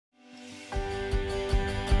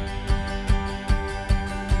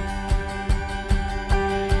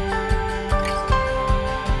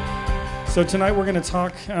So tonight we're going to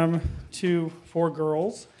talk to 4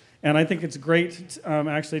 girls, and I think it's great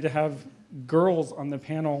actually to have girls on the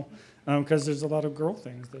panel because there's a lot of girl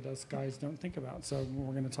things that us guys don't think about. So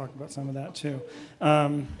we're going to talk about some of that too.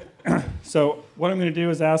 So what I'm going to do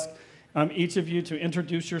is ask each of you to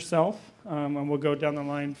introduce yourself, and we'll go down the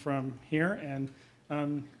line from here and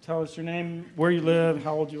tell us your name, where you live,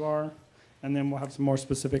 how old you are, and then we'll have some more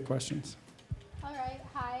specific questions. All right.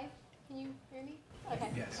 Hi. Can you hear me? Okay.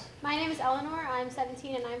 Yes. My name is Eleanor. I'm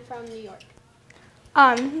 17 and I'm from New York.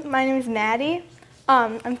 My name is Maddie.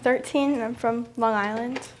 I'm 13 and I'm from Long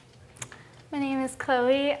Island. My name is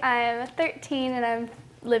Chloe. I'm 13 and I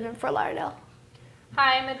live in Fort Lauderdale.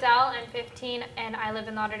 Hi, I'm Adele. I'm 15 and I live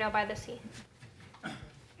in Lauderdale by the sea.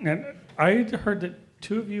 And I heard that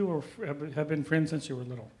 2 of you have been friends since you were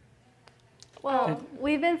little. Well,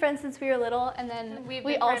 we've been friends since we were little, and then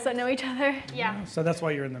we also know each other. Yeah. So that's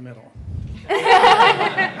why you're in the middle.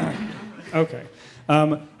 Okay.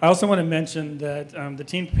 I also want to mention that the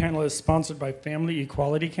teen panel is sponsored by Family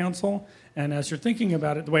Equality Council. And as you're thinking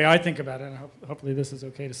about it, the way I think about it, and hopefully this is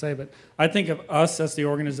okay to say, but I think of us as the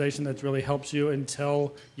organization that really helps you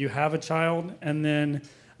until you have a child. And then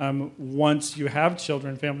once you have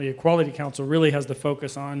children, Family Equality Council really has the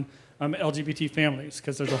focus on LGBT families,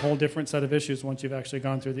 because there's a whole different set of issues once you've actually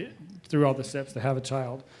gone through all the steps to have a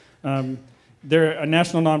child. They're a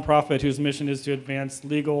national nonprofit whose mission is to advance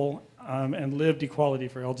legal and lived equality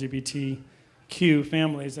for LGBTQ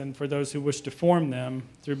families and for those who wish to form them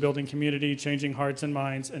through building community, changing hearts and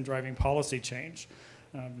minds, and driving policy change.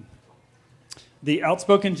 The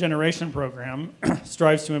Outspoken Generation program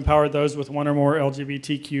strives to empower those with 1 or more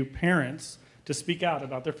LGBTQ parents to speak out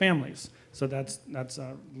about their families. So that's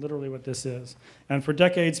literally what this is. And for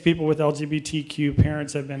decades, people with LGBTQ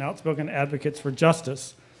parents have been outspoken advocates for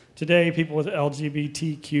justice. Today, people with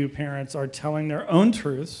LGBTQ parents are telling their own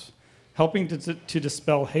truths, helping to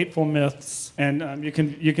dispel hateful myths. And you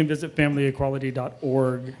can visit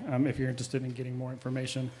familyequality.org if you're interested in getting more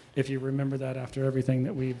information, if you remember that after everything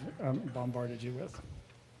that we've bombarded you with.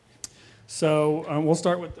 So we'll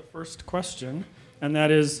start with the first question, and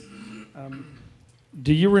that is,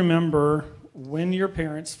 do you remember when your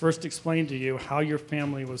parents first explained to you how your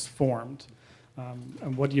family was formed?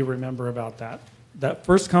 And what do you remember about that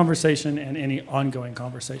first conversation and any ongoing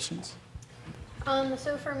conversations?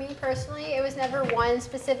 So for me personally, it was never one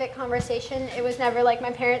specific conversation. It was never like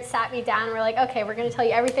my parents sat me down and were like, okay, we're going to tell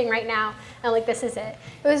you everything right now, and like this is it.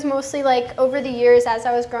 It was mostly like over the years as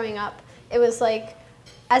I was growing up, it was like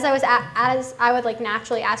as I would like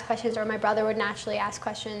naturally ask questions, or my brother would naturally ask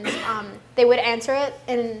questions, they would answer it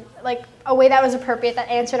in like a way that was appropriate, that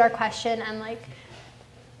answered our question, and like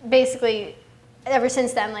basically ever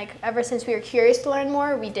since then, like ever since we were curious to learn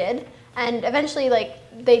more, we did. And eventually, like,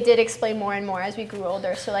 they did explain more and more as we grew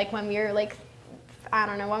older. So, like, when we were, like, I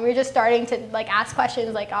don't know, when we were just starting to, like, ask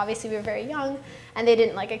questions, like, obviously we were very young, and they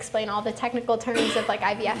didn't, like, explain all the technical terms of, like,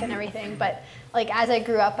 IVF and everything. But, like, as I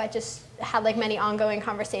grew up, I just had, like, many ongoing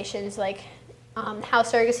conversations, like, how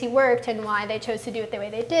surrogacy worked and why they chose to do it the way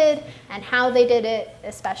they did, and how they did it,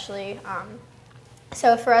 especially.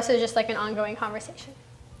 So for us, it was just, like, an ongoing conversation.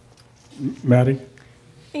 Maddie?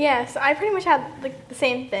 Yeah, so I pretty much had like the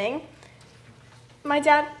same thing. My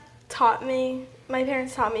parents taught me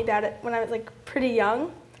about it when I was like pretty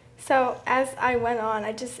young. So as I went on,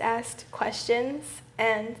 I just asked questions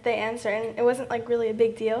and they answered, and it wasn't like really a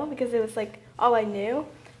big deal because it was like all I knew.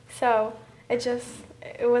 So it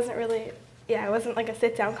wasn't really, it wasn't like a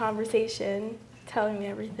sit down conversation telling me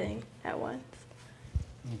everything at once.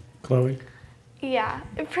 Chloe? Yeah,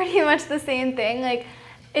 pretty much the same thing. Like,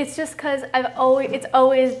 it's just because it's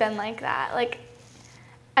always been like that. Like,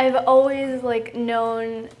 I've always, like,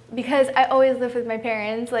 known, because I always lived with my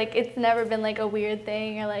parents, like, it's never been, like, a weird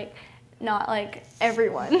thing or, like, not, like,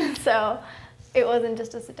 everyone. So it wasn't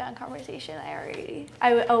just a sit-down conversation.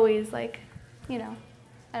 I always, like, you know,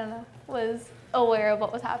 I don't know, was aware of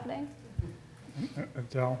what was happening.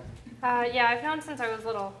 Adele? Yeah, I've known since I was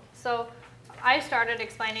little. So I started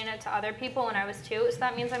explaining it to other people when I was 2, so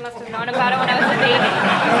that means I must have known about it when I was a baby.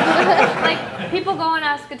 Like, people go and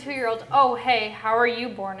ask a 2-year-old, oh, hey, how are you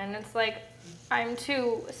born? And it's like, I'm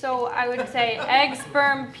 2. So I would say egg,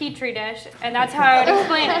 sperm, petri dish, and that's how I would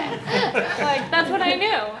explain it. Like, that's what I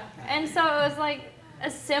knew. And so it was like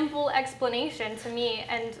a simple explanation to me.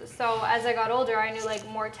 And so as I got older, I knew like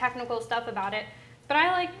more technical stuff about it. But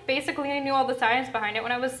I basically knew all the science behind it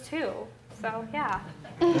when I was 2. So yeah.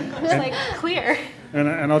 It's like clear.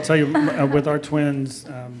 And I'll tell you, with our twins,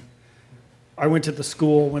 I went to the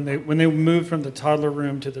school when they moved from the toddler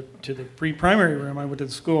room to the pre-primary room. I went to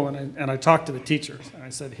the school and I talked to the teachers and I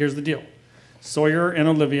said, "Here's the deal. Sawyer and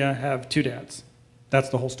Olivia have 2 dads. That's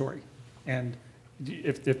the whole story. And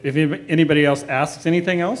if anybody else asks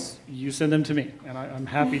anything else, you send them to me. And I'm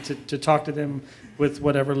happy to talk to them with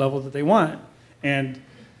whatever level that they want. And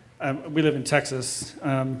we live in Texas.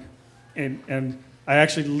 And I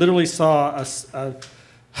actually literally saw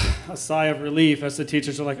a sigh of relief as the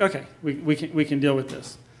teachers are like, okay, we can deal with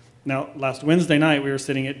this. Now, last Wednesday night, we were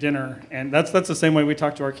sitting at dinner, and that's the same way we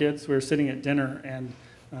talk to our kids. We were sitting at dinner, and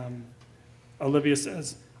Olivia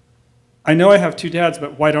says, I know I have 2 dads,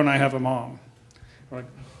 but why don't I have a mom? We're like,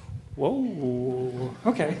 whoa,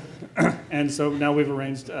 okay. And so now we've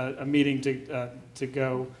arranged a meeting to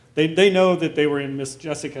go. They know that they were in Miss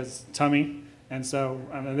Jessica's tummy, and so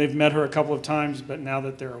they've met her a couple of times, but now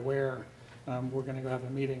that they're aware, we're going to go have a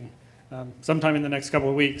meeting sometime in the next couple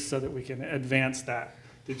of weeks so that we can advance that.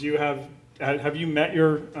 Did you have you met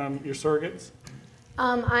your surrogates?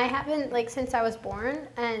 I haven't since I was born,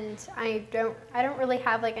 and I don't really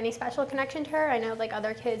have any special connection to her. I know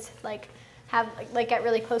other kids have get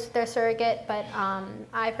really close with their surrogate, but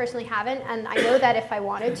I personally haven't, and I know that if I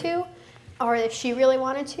wanted to, or if she really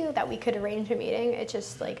wanted to, that we could arrange a meeting. It's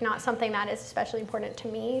just not something that is especially important to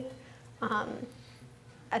me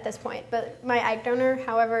at this point. But my egg donor,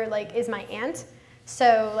 however, is my aunt.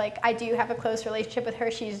 So I do have a close relationship with her.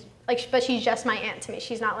 She's but she's just my aunt to me.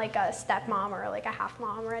 She's not a stepmom or a half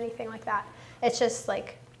mom or anything like that. It's just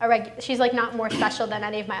she's not more special than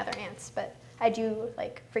any of my other aunts, but I do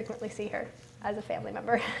frequently see her as a family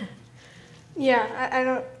member.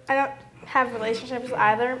 Yeah, I don't have relationships with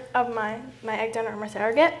either of my egg donor or my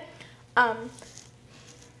surrogate.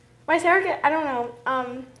 My surrogate, I don't know.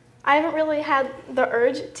 I haven't really had the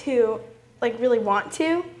urge to really want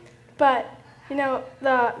to, but the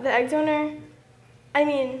egg donor, I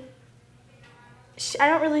mean, she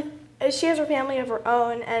has her family of her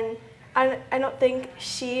own, and I don't think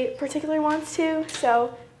she particularly wants to,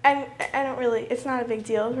 so I don't really, it's not a big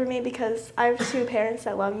deal for me because I have 2 parents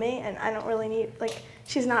that love me, and I don't really need,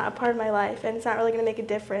 she's not a part of my life, and it's not really going to make a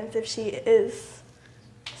difference if she is,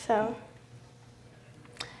 so.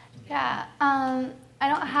 Yeah, I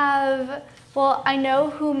don't have, well, I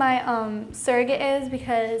know who my surrogate is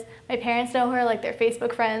because my parents know her, they're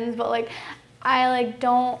Facebook friends, but I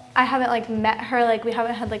haven't met her, we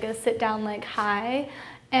haven't had a sit down hi,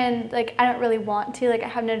 and I don't really want to, I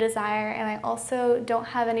have no desire, and I also don't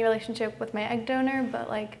have any relationship with my egg donor, but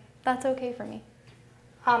that's okay for me.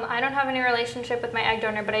 I don't have any relationship with my egg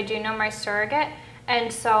donor, but I do know my surrogate,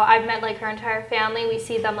 and so I've met her entire family. We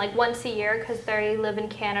see them once a year because they live in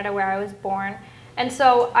Canada where I was born. And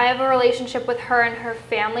so I have a relationship with her and her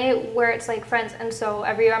family where it's friends, and so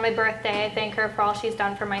every year on my birthday I thank her for all she's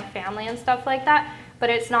done for my family and stuff like that, but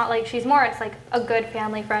it's not she's more, it's a good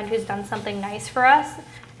family friend who's done something nice for us,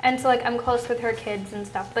 and so I'm close with her kids and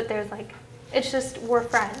stuff, but there's it's just we're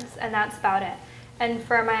friends and that's about it. And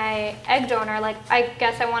for my egg donor, I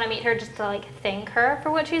guess I want to meet her just to thank her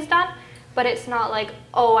for what she's done, but it's not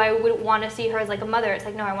oh, I would want to see her as a mother. It's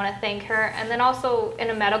no, I want to thank her, and then also in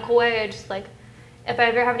a medical way, I just if I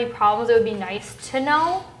ever have any problems, it would be nice to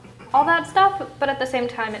know all that stuff, but at the same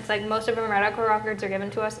time, it's most of our medical records are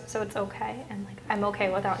given to us, so it's okay, and I'm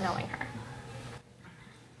okay without knowing her.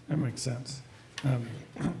 That makes sense.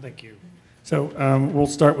 Thank you. So we'll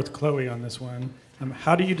start with Chloe on this one.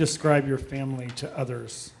 How do you describe your family to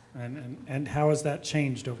others, and how has that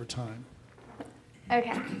changed over time?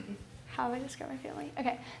 Okay, how do I describe my family?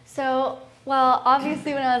 Okay, so, well,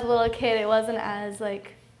 obviously when I was a little kid, it wasn't as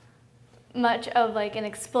much of an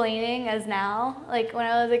explaining as now. When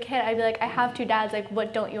I was a kid, I'd be I have 2 dads,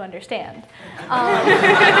 what don't you understand?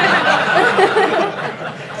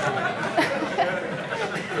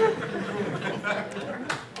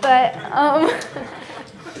 But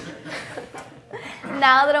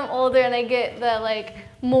now that I'm older and I get the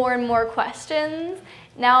more and more questions,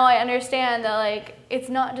 now I understand that it's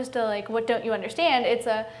not just a what don't you understand, it's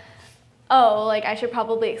a oh, I should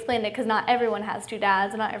probably explain it because not everyone has 2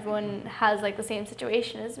 dads and not everyone has the same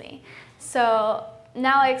situation as me. So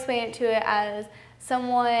now I explain it to it as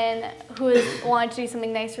someone who wanted to do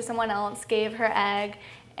something nice for someone else, gave her egg,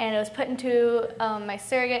 and it was put into my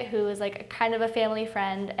surrogate, who is kind of a family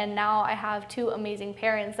friend, and now I have 2 amazing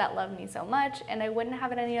parents that love me so much, and I wouldn't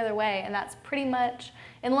have it any other way, and that's pretty much,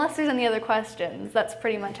 unless there's any other questions, that's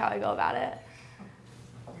pretty much how I go about it.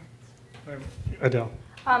 Adele.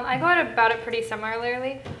 I go about it pretty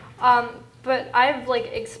similarly, but I've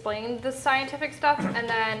explained the scientific stuff, and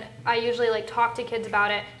then I usually talk to kids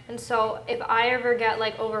about it. And so if I ever get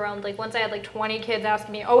overwhelmed, once I had 20 kids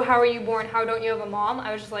asking me, oh, how are you born? How don't you have a mom?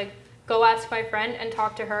 I was just go ask my friend and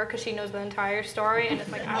talk to her because she knows the entire story, and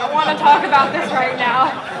it's I don't want to talk about this right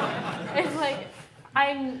now. it's like,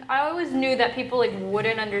 I always knew that people like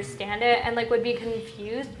wouldn't understand it and like would be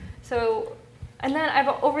confused. So, and then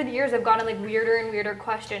over the years I've gotten like weirder and weirder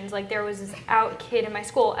questions. Like there was this out kid in my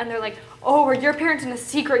school and they're like, oh, were your parents in a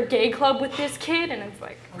secret gay club with this kid? And it's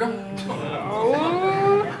like,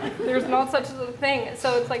 no, there's not such a thing.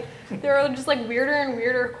 So it's like, there are just like weirder and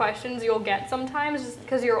weirder questions you'll get sometimes just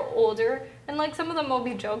because you're older. And like some of them will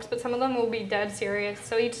be jokes, but some of them will be dead serious.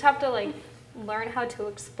 So you just have to like learn how to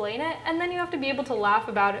explain it. And then you have to be able to laugh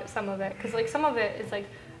about it, some of it. Because like some of it is like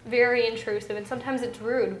very intrusive and sometimes it's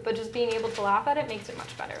rude, but just being able to laugh at it makes it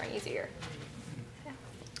much better and easier.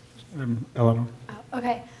 Yeah. Eleanor? Oh,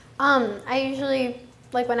 okay. I usually,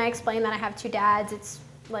 like when I explain that I have 2 dads, it's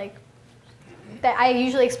like, that I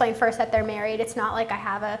usually explain first that they're married. It's not like I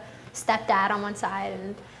have a stepdad on one side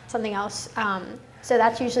and something else. So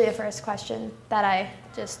that's usually the first question that I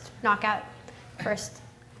just knock out first.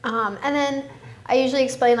 And then I usually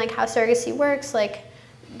explain like how surrogacy works, like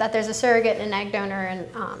that there's a surrogate and an egg donor, and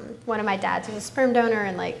one of my dads is a sperm donor,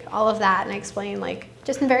 and like all of that, and I explain like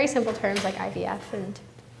just in very simple terms like IVF and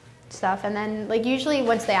stuff. And then like usually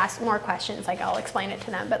once they ask more questions, like I'll explain it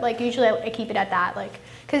to them, but like usually I keep it at that, like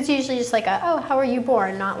because it's usually just like oh, how are you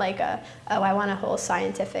born, not like oh, I want a whole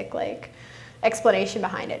scientific like explanation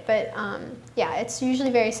behind it. But yeah, it's usually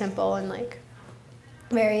very simple and like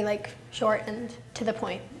very like short and to the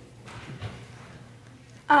point.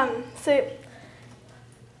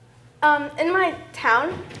 In my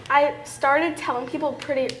town, I started telling people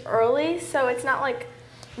pretty early, so it's not like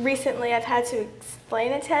recently I've had to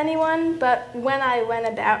explain it to anyone, but when I went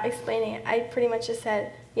about explaining it, I pretty much just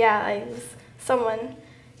said, yeah, someone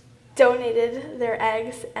donated their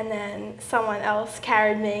eggs and then someone else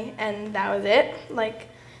carried me, and that was it. Like,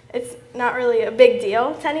 it's not really a big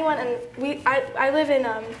deal to anyone, and I live in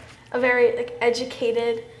a very like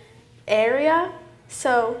educated area,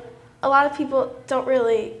 so a lot of people don't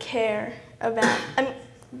really care about,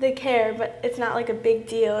 they care, but it's not like a big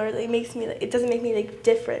deal, or it doesn't make me like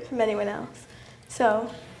different from anyone else. So,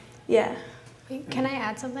 yeah. Can I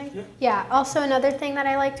add something? Yeah, also another thing that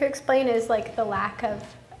I like to explain is like the lack of,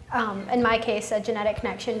 in my case, a genetic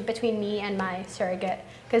connection between me and my surrogate,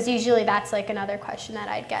 because usually that's like another question that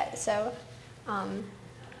I'd get. So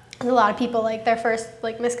a lot of people, like their first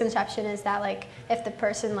like misconception is that like if the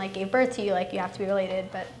person like gave birth to you, like you have to be related,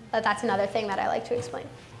 but that's another thing that I like to explain.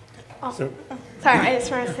 Sorry, I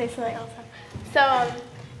just wanted to say something else. So,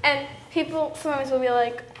 and people sometimes will be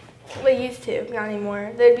like, well, used to, not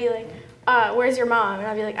anymore. They'd be like, where's your mom? And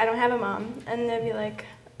I'd be like, I don't have a mom. And they'd be like,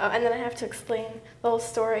 oh, and then I have to explain the whole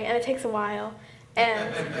story, and it takes a while.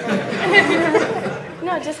 And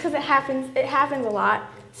no, just because it happens a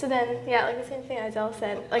lot. So then, yeah, like the same thing Adele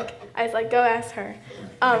said, like, I was like, go ask her.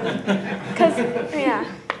 Because, yeah.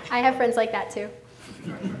 I have friends like that too.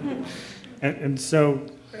 And so,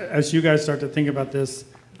 as you guys start to think about this,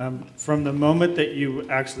 from the moment that you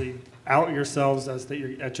actually out yourselves as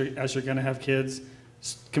you're going to have kids,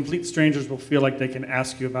 complete strangers will feel like they can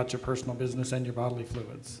ask you about your personal business and your bodily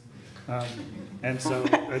fluids. And so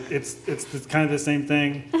it's kind of the same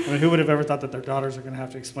thing. I mean, who would have ever thought that their daughters are going to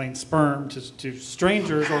have to explain sperm to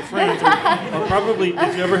strangers or friends, or probably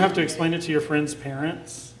did you ever have to explain it to your friends'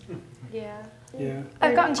 parents? Yeah. Yeah.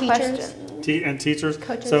 I've gotten teachers. questions. And teachers.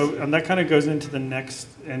 Coaches. So that kind of goes into the next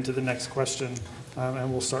question,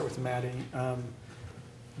 and we'll start with Maddie.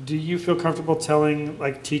 Do you feel comfortable telling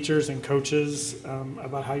like teachers and coaches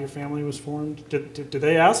about how your family was formed? Do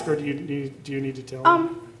they ask, or do you need to tell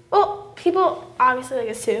them? Well, people obviously like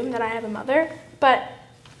assume that I have a mother, but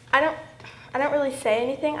I don't really say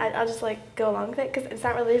anything. I'll just like go along with it because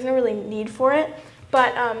there's no really need for it.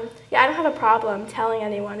 But yeah, I don't have a problem telling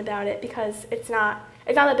anyone about it because it's not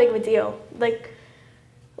that big of a deal. Like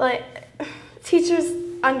teachers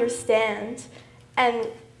understand, and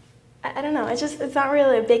I don't know. It's not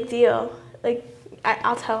really a big deal. Like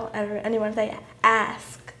I'll tell anyone if they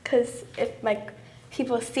ask, because if like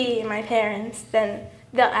people see my parents, then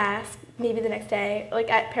they'll ask maybe the next day, like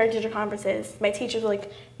at parent-teacher conferences. My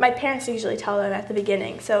parents usually tell them at the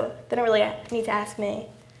beginning, so they don't really need to ask me.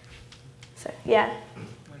 So, yeah.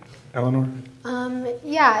 Eleanor?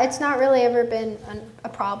 Yeah, it's not really ever been a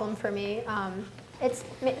problem for me.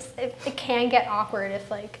 It can get awkward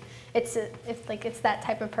if it's that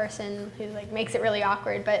type of person who like makes it really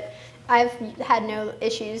awkward, but I've had no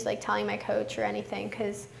issues like telling my coach or anything,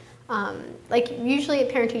 because like usually at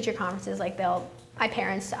parent-teacher conferences, like my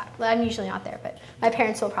parents, I'm usually not there, but my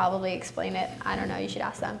parents will probably explain it. I don't know, you should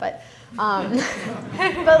ask them. But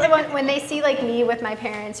but when they see like me with my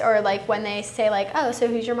parents, or like when they say like, oh, so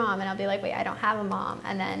who's your mom? And I'll be like, wait, I don't have a mom.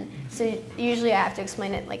 And then, so usually I have to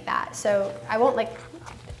explain it like that. So I won't like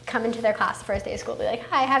come into their class the first day of school, be like,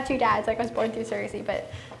 hi, I have 2 dads, like I was born through surrogacy,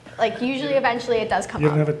 but like usually eventually it does come You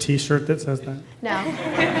up. don't have a t-shirt that says that?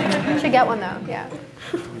 No. Should get one though, yeah.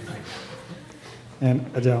 And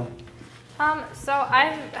Adele? So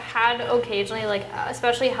I've had occasionally, like,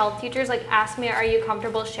 especially health teachers, like, ask me, are you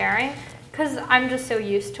comfortable sharing? Because I'm just so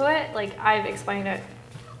used to it. Like, I've explained it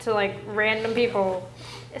to, like, random people.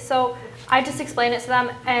 So I just explain it to them,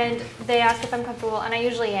 and they ask if I'm comfortable, and I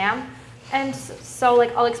usually am. And so,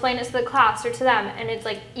 like, I'll explain it to the class or to them, and it's,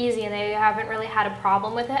 like, easy, and they haven't really had a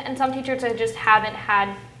problem with it. And some teachers I just haven't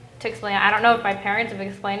had to explain it. I don't know if my parents have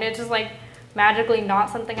explained it. It's just, like, magically not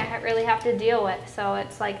something I really have to deal with. So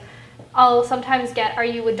it's, like, I'll sometimes get, are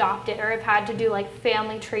you adopted? Or I've had to do, like,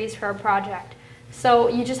 family trees for a project. So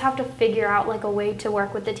you just have to figure out, like, a way to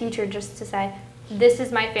work with the teacher just to say, this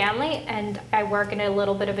is my family, and I work in a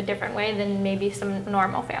little bit of a different way than maybe some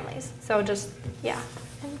normal families. So just, yeah.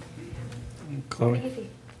 Chloe? Easy.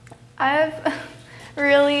 I've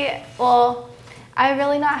really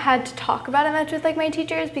not had to talk about it much with like my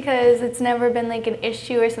teachers because it's never been like an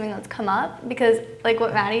issue or something that's come up because like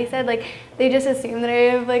what Maddie said, like they just assume that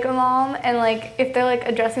I have like a mom, and like if they're like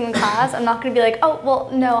addressing the class, I'm not gonna be like, oh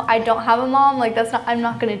well no, I don't have a mom, like I'm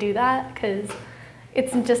not gonna do that because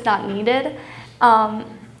it's just not needed.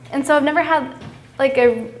 And so I've never had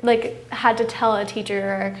had to tell a teacher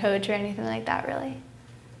or a coach or anything like that really.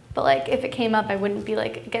 But like if it came up, I wouldn't be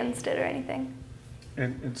like against it or anything.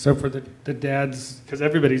 And so for the dads, because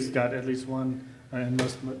everybody's got at least one, and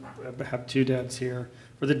most have 2 dads here.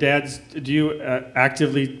 For the dads, do you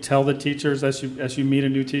actively tell the teachers as you meet a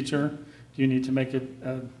new teacher? Do you need to make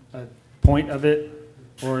a point of it,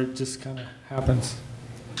 or it just kind of happens?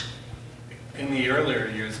 In the earlier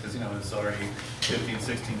years, because it's already 15,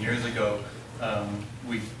 16 years ago,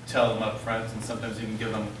 we tell them up front, and sometimes even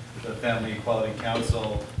give them the Family Equality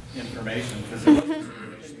Council information because there was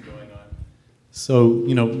discrimination going on. So,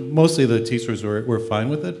 mostly the teachers were fine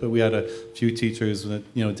with it, but we had a few teachers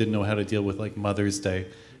that, didn't know how to deal with like Mother's Day.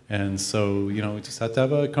 And so, we just had to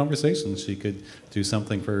have a conversation. She could do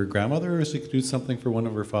something for her grandmother or she could do something for one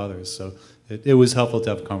of her fathers. So it was helpful to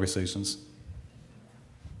have conversations.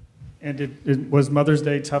 And was Mother's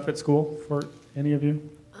Day tough at school for any of you?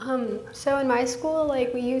 So in my school,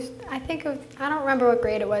 like I don't remember what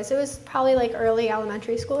grade it was. It was probably like early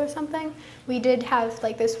elementary school or something. We did have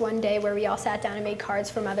like this one day where we all sat down and made cards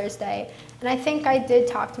for Mother's Day. And I think I did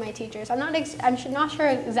talk to my teachers. I'm not sure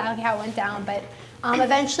exactly how it went down, but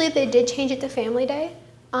eventually they did change it to Family Day.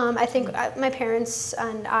 I think my parents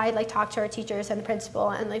and I like talked to our teachers and the principal,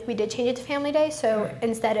 and like we did change it to Family Day. So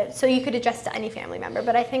so you could address to any family member.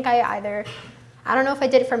 But I think I don't know if I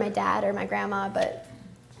did it for my dad or my grandma, but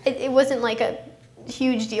it wasn't like a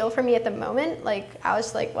huge deal for me at the moment. Like I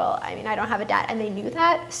was like, well, I mean, I don't have a dad, and they knew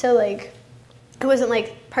that, so like it wasn't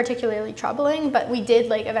like particularly troubling. But we did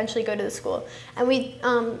like eventually go to the school, and we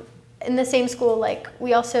in the same school, like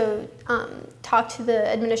we also talked to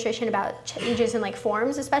the administration about changes in like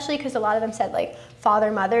forms, especially because a lot of them said like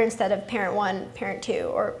father, mother instead of parent 1, parent 2,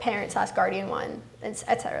 or parent/guardian 1,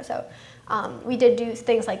 etc. So we did do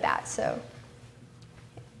things like that. So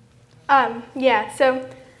yeah. So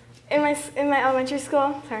in my elementary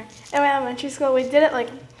school, we did it like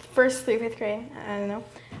first through 5th grade. I don't know.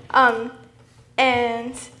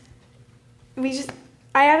 And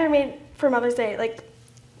I either made for Mother's Day like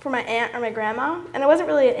for my aunt or my grandma, and it wasn't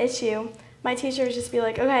really an issue. My teacher would just be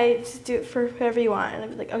like, okay, just do it for whoever you want, and I'd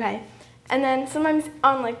be like, okay. And then sometimes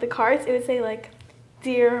on like the cards, it would say like,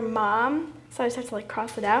 dear mom, so I just have to like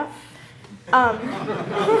cross it out.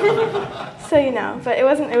 So but it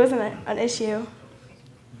wasn't an issue.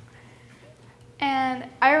 And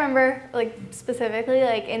I remember, like, specifically,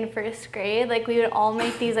 like, in 1st grade, like, we would all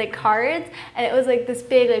make these, like, cards, and it was, like, this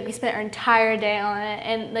big, like, we spent our entire day on it,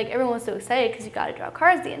 and, like, everyone was so excited because you got to draw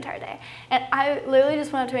cards the entire day. And I literally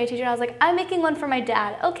just went up to my teacher, and I was like, I'm making one for my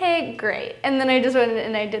dad. Okay, great. And then I just went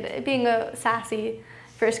and I did it, being a sassy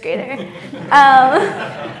 1st grader.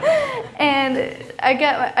 And I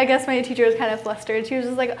guess my teacher was kind of flustered. She was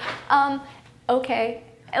just like, okay.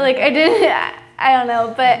 Like, I don't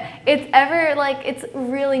know, but it's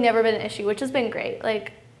really never been an issue, which has been great.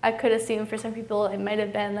 Like, I could assume for some people it might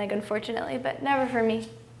have been, like, unfortunately, but never for me.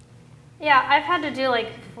 Yeah, I've had to do,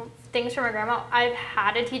 like, things for my grandma. I've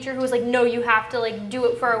had a teacher who was like, no, you have to, like, do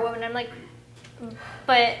it for a woman. I'm like,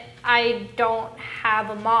 but I don't have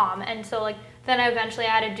a mom. And so, like, then I eventually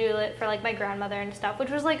had to do it for, like, my grandmother and stuff, which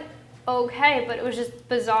was, like, okay, but it was just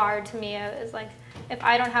bizarre to me. It was like, if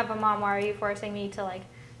I don't have a mom, why are you forcing me to, like,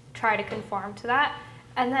 try to conform to that?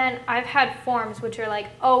 And then I've had forms which are like,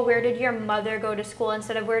 oh, where did your mother go to school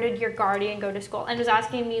instead of where did your guardian go to school? And it was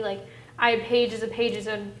asking me like I had pages and pages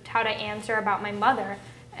on how to answer about my mother.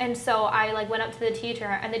 And so I like went up to the teacher,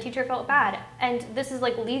 and the teacher felt bad. And this is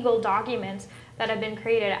like legal documents that have been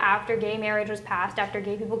created after gay marriage was passed, after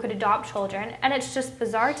gay people could adopt children. And it's just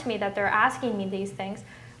bizarre to me that they're asking me these things.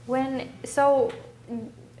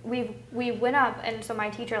 We went up, and so my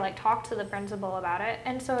teacher like talked to the principal about it,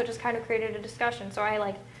 and so it just kind of created a discussion. So I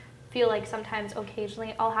like feel like sometimes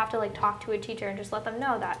occasionally I'll have to like talk to a teacher and just let them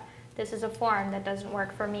know that this is a form that doesn't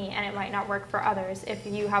work for me, and it might not work for others if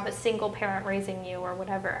you have a single parent raising you or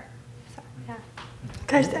whatever. So yeah.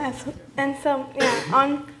 And so yeah,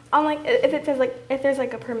 on like if there's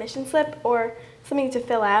like a permission slip or something to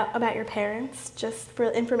fill out about your parents just for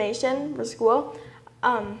information for school,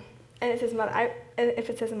 and it says mother, if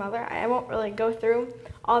it says mother, I won't really go through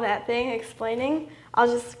all that thing explaining. I'll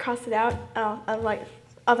just cross it out. I'm like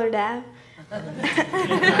other dad.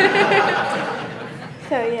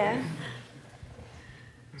 So yeah.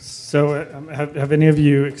 So have any of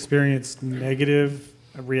you experienced negative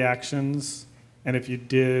reactions? And if you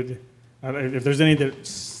did, if there's any that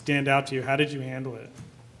stand out to you, how did you handle it?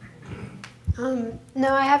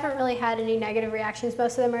 No, I haven't really had any negative reactions.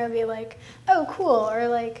 Most of them are going to be like, oh, cool, or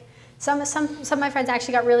like some of my friends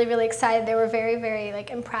actually got really, really excited. They were very, very like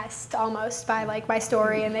impressed almost by like my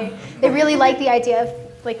story, and they really like the idea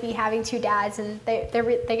of like me having two dads, and they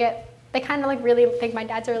kind of like really think my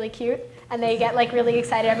dads are really cute, and they get like really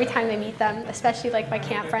excited every time they meet them, especially like my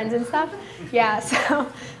camp friends and stuff. Yeah,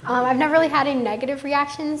 so I've never really had any negative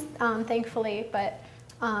reactions, thankfully, but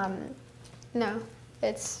no,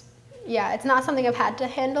 it's not something I've had to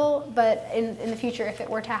handle, but in the future, if it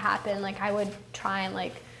were to happen, like I would try and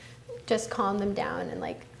like just calm them down and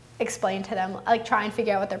like explain to them, like try and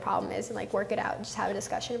figure out what their problem is and like work it out and just have a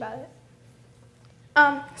discussion about it.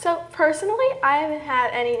 So personally, I haven't had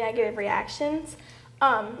any negative reactions.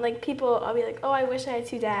 Like people, I'll be like, oh, I wish I had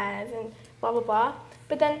two dads and blah, blah, blah.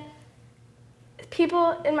 But then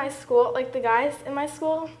people in my school, like the guys in my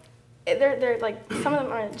school, they're like, some of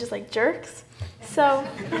them are just like jerks. So,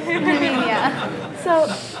 yeah. So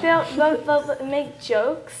they'll make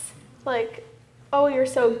jokes like, oh, you're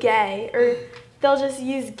so gay, or they'll just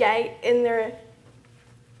use gay in their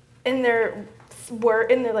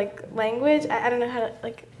like language. I don't know how to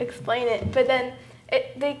like explain it, but then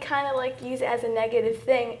they kind of like use it as a negative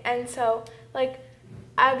thing, and so like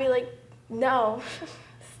I'd be like, no,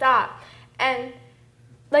 stop. And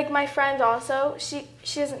like my friend also, she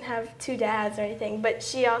doesn't have two dads or anything, but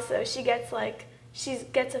she gets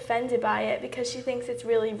offended by it because she thinks it's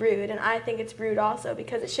really rude, and I think it's rude also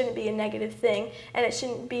because it shouldn't be a negative thing, and it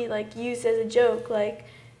shouldn't be like used as a joke. Like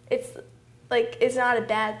it's not a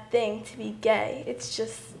bad thing to be gay. It's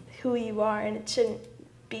just who you are, and it shouldn't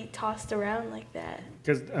be tossed around like that.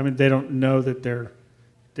 Because I mean, they don't know that they're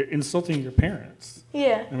insulting your parents.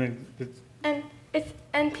 Yeah. I mean,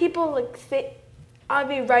 and people like say, I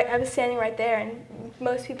was standing right there, and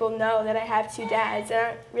most people know that I have two dads, and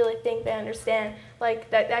I don't really think they understand like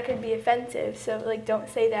that could be offensive. So like, don't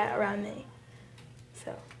say that around me.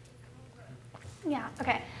 So. Yeah.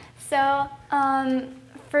 Okay. So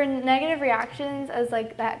for negative reactions as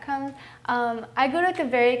like that comes, I go to like a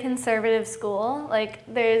very conservative school. Like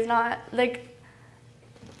there's not a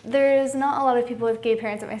lot of people with gay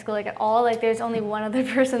parents at my school like at all. Like there's only one other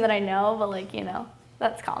person that I know, but like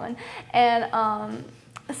that's common. And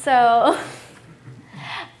so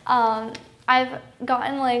I've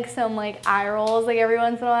gotten like some like eye rolls like every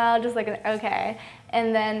once in a while, just like an okay.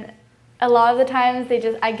 And then a lot of the times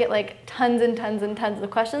I get like tons and tons and tons of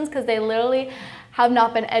questions because they literally have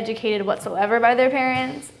not been educated whatsoever by their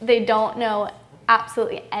parents. They don't know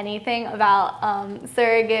absolutely anything about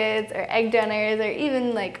surrogates or egg donors or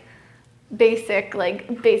even like basic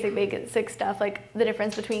stuff like the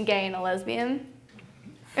difference between gay and a lesbian.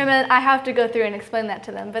 And then I have to go through and explain that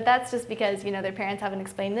to them, but that's just because their parents haven't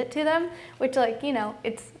explained it to them, which like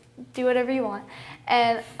it's do whatever you want.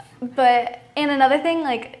 And another thing,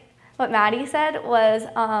 like what Maddie said was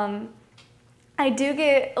I do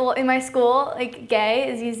get, well, in my school, like gay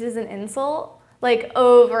is used as an insult like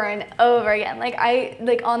over and over again, like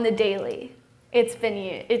on the daily.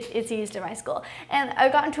 It's used in my school. And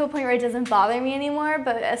I've gotten to a point where it doesn't bother me anymore,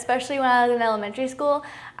 but especially when I was in elementary school,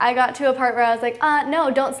 I got to a part where I was like, no,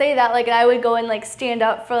 don't say that. Like I would go and like stand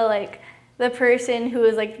up for like the person who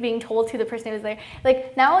was like being told to, the person who was there.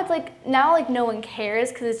 Like now no one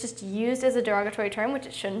cares because it's just used as a derogatory term, which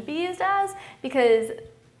it shouldn't be used as, because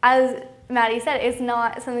as Maddie said, it's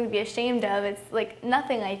not something to be ashamed of. It's like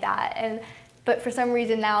nothing like that. But for some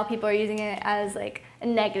reason now people are using it as like a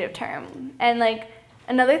negative term. And like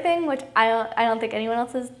another thing, which I don't think anyone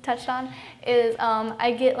else has touched on, is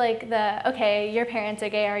I get like okay, your parents are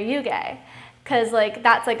gay, are you gay? Because like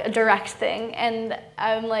that's like a direct thing, and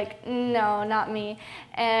I'm like, no, not me.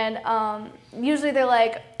 And usually they're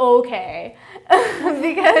like, okay,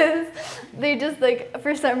 because they just like,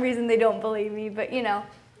 for some reason they don't believe me, but you know,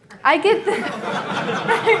 I get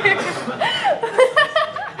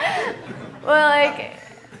well, like,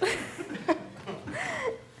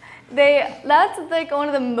 that's like one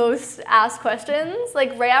of the most asked questions.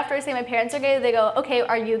 Like right after I say my parents are gay, they go, okay,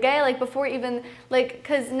 are you gay? Like before even, like,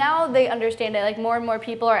 cause now they understand it. Like more and more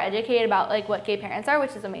people are educated about like what gay parents are,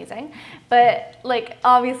 which is amazing. But like,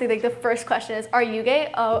 obviously like the first question is, are you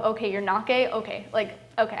gay? Oh, okay, you're not gay? Okay, like,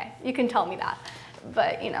 okay, you can tell me that.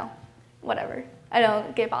 But you know, whatever. I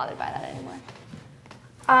don't get bothered by that anymore.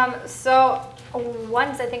 So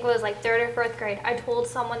once, I think it was like 3rd or 4th grade, I told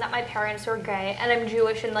someone that my parents were gay and I'm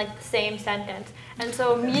Jewish in like the same sentence. And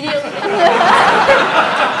so immediately,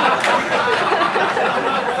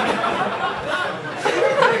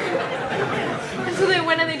 and so they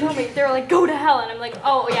went and they told me, they were like, go to hell. And I'm like,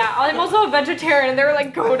 oh yeah, I'm also a vegetarian. And they were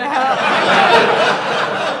like, go to hell.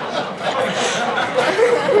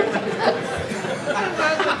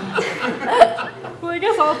 Well, I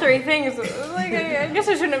guess all 3 things. Like, I guess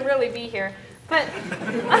I shouldn't really be here. But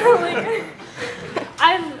like,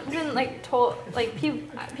 I've been like told, like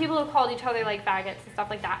people have called each other like faggots and stuff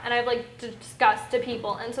like that, and I've like discussed to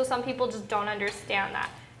people, and so some people just don't understand that.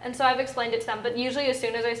 And so I've explained it to them, but usually as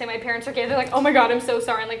soon as I say my parents are gay, they're like, oh my God, I'm so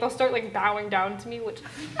sorry, and like they'll start like bowing down to me, which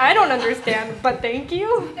I don't understand, but thank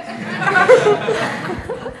you.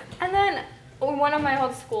 And then one of my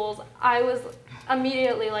old schools, I was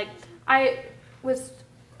immediately like, I was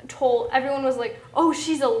told, everyone was like, oh,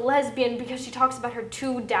 she's a lesbian because she talks about her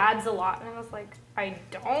 2 dads a lot. And I was like, I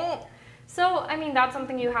don't. So, I mean, that's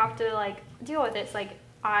something you have to like deal with. It's like,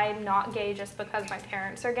 I'm not gay just because my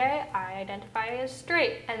parents are gay. I identify as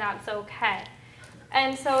straight, and that's okay.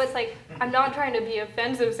 And so it's like, I'm not trying to be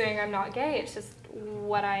offensive saying I'm not gay. It's just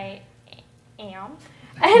what I am.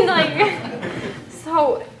 And like,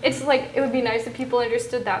 so it's like, it would be nice if people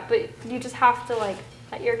understood that, but you just have to like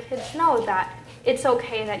let your kids know that it's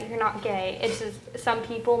okay that you're not gay. It's just some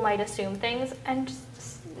people might assume things, and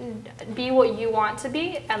just be what you want to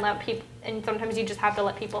be, and let people. And sometimes you just have to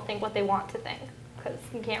let people think what they want to think, because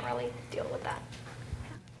you can't really deal with that.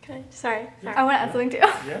 Okay, sorry. I want to add something too.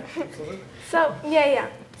 Yeah, absolutely. So, yeah.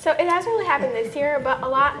 So it hasn't really happened this year, but a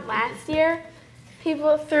lot last year.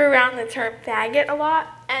 People threw around the term faggot a lot,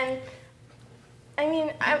 and I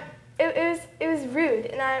mean, it was rude,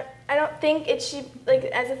 and I don't think it should, like,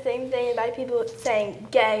 as the same thing by people saying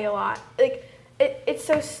gay a lot. Like, it's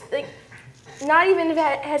so, like, not even if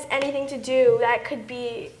it has anything to do, that could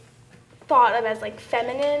be thought of as, like,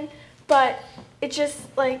 feminine, but it's just,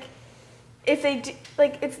 like, if they do,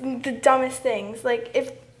 like, it's the dumbest things. Like,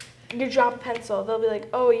 if you drop a pencil, they'll be like,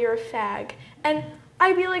 oh, you're a fag. And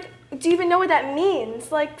I'd be like, do you even know what that means?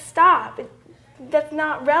 Like, stop. That's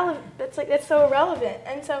not relevant. That's so irrelevant.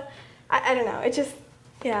 And so, I don't know. It just,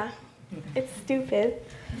 yeah, it's stupid.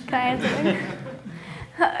 Can I add something?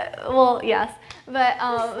 Well, yes. But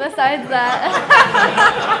besides that,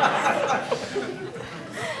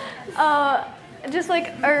 just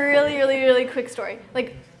like a really, really, really quick story.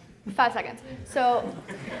 Like 5 seconds. So,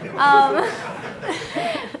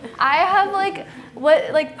 I have like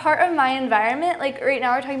part of my environment, like right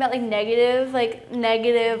now we're talking about like negative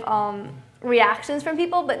reactions from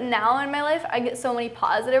people, but now in my life I get so many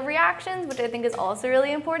positive reactions, which I think is also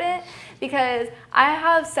really important, because I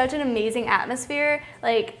have such an amazing atmosphere,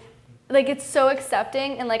 like it's so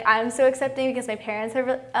accepting, and like I'm so accepting because my parents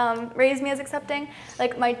have raised me as accepting.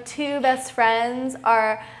 Like my 2 best friends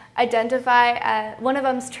one of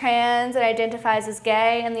them's trans and identifies as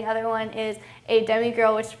gay, and the other one is a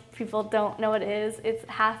demigirl, which people don't know what it is. It's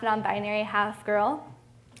half non-binary, half girl,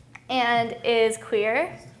 and is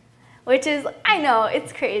queer, which is, I know,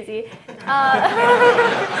 it's crazy.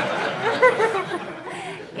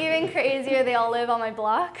 Even crazier, they all live on my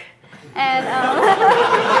block. And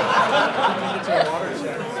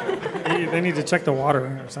They need to check the water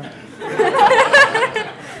or something.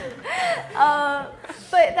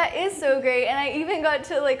 But that is so great, and I even got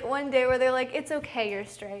to like one day where they're like, it's okay, you're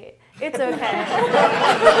straight. It's okay.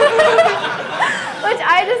 Which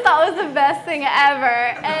I just thought was the best thing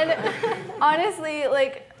ever. And honestly,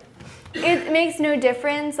 like, it makes no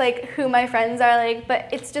difference like who my friends are, like, but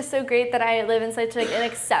it's just so great that I live in such like an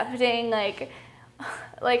accepting like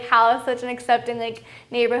house, such an accepting like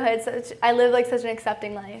neighborhood. I live like such an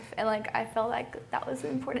accepting life, and like I felt like that was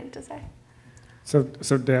important to say. So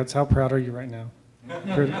dads, how proud are you right now?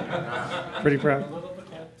 Pretty proud.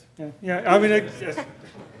 Yeah. I mean,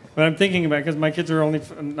 but I'm thinking about, because my kids are only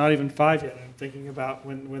not even 5 yet. I'm thinking about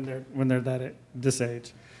when they're this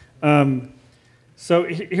age. So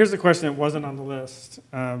here's a question that wasn't on the list,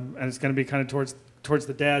 and it's going to be kind of towards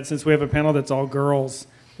the dad. Since we have a panel that's all girls,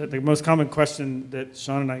 the most common question that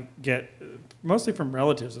Sean and I get, mostly from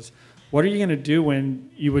relatives, is, what are you going to do when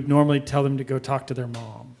you would normally tell them to go talk to their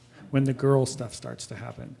mom, when the girl stuff starts to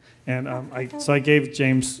happen? And I gave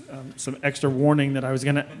James some extra warning that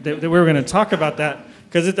that we were going to talk about that,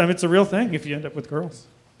 because it's a real thing if you end up with girls.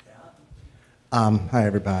 Hi,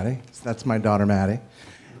 everybody. So that's my daughter, Maddie.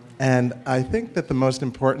 And I think that the most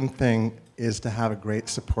important thing is to have a great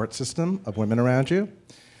support system of women around you.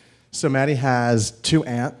 So Maddie has 2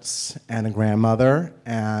 aunts and a grandmother,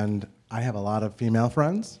 and I have a lot of female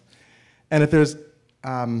friends. And if there's,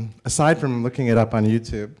 aside from looking it up on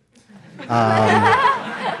YouTube,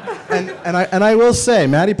 and I will say,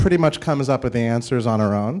 Maddie pretty much comes up with the answers on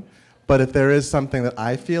her own, but if there is something that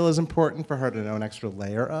I feel is important for her to know an extra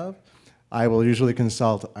layer of, I will usually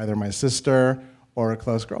consult either my sister or a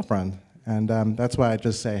close girlfriend. And that's why I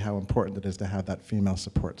just say how important it is to have that female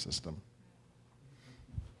support system.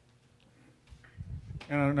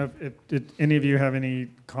 I don't know if did any of you have any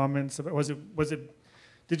comments about,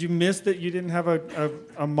 did you miss that you didn't have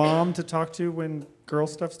a mom to talk to when girl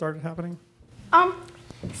stuff started happening?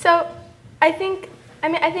 So I think,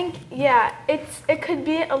 yeah, it could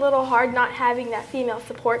be a little hard not having that female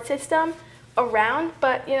support system around,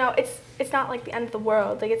 but it's not like the end of the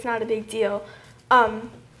world. Like, it's not a big deal.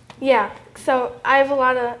 Yeah, so I have a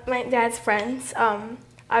lot of my dad's friends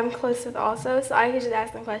I'm close with also, so I could just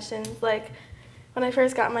ask them questions. Like, when I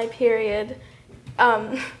first got my period,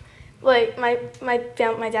 like my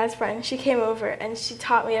dad's friend, she came over and she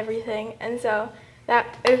taught me everything, and so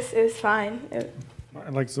it was fine.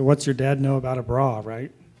 So what's your dad know about a bra,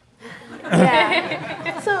 right?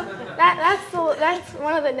 Yeah. So that's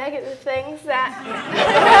one of the negative things that,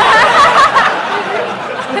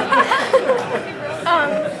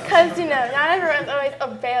 because not everyone's always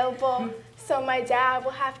available. So my dad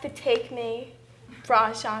will have to take me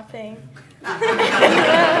bra shopping.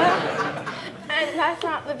 And that's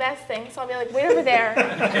not the best thing, so I'll be like, wait over there. I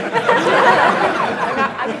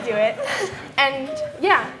can do it. And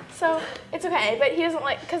yeah, so it's okay, but he doesn't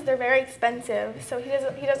like, because they're very expensive, so he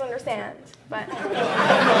doesn't understand, but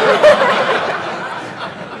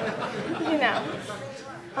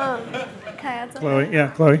Can I add something? Chloe, yeah,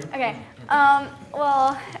 Chloe. Okay.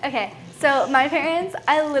 Okay. So my parents,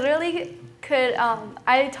 I literally could,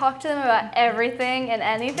 I talked to them about everything and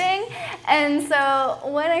anything. And so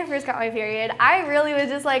when I first got my period, I really was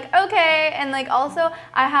just like, okay. And like also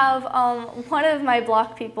I have one of my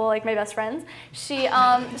block people, like my best friends, she's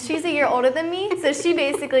a year older than me. So she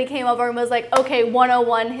basically came over and was like, okay,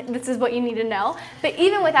 101, this is what you need to know. But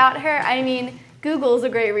even without her, I mean, Google's a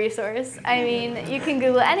great resource. I mean, you can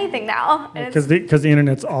Google anything now. Because the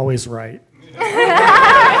internet's always right.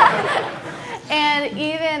 And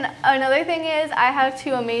even another thing is, I have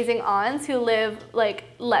 2 amazing aunts who live like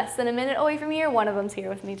less than a minute away from here. One of them's here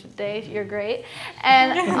with me today. You're great.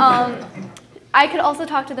 And I could also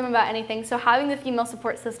talk to them about anything. So having the female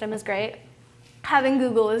support system is great. Having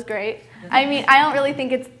Google is great. I mean, I don't really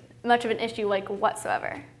think it's much of an issue like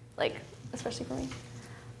whatsoever, like especially for me.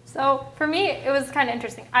 So for me, it was kind of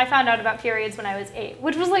interesting. I found out about periods when I was 8,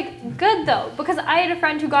 which was like good though, because I had a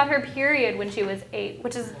friend who got her period when she was 8,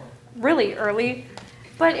 which is really early.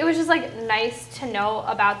 But it was just like nice to know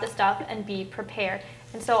about the stuff and be prepared.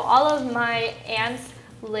 And so all of my aunts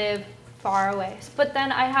live far away. But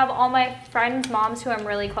then I have all my friends' moms who I'm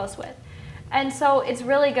really close with. And so it's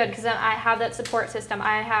really good because then I have that support system.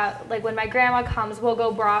 I have, like when my grandma comes, we'll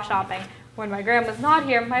go bra shopping. When my grandma's not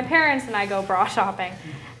here, my parents and I go bra shopping.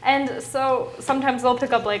 And so sometimes they'll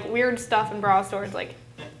pick up like weird stuff in bra stores, like,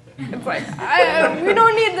 it's like, we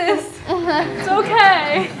don't need this, it's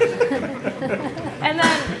okay. And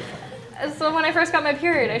then, so when I first got my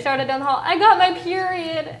period, I shouted down the hall, I got my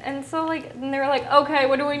period. And so like, and they were like, okay,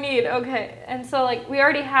 what do we need? Okay. And so like, we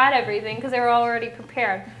already had everything because they were already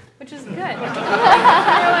prepared, which is good. They were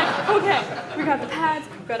like, okay, we got the pads,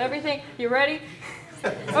 we got everything, you ready?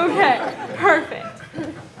 Okay, perfect.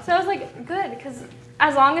 So I was like, good, because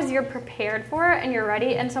as long as you're prepared for it and you're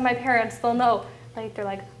ready, and so my parents, they'll know, like they're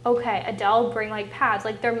like, okay, Adele, bring like pads.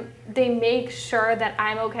 Like they make sure that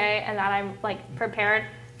I'm okay and that I'm like prepared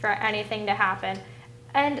for anything to happen.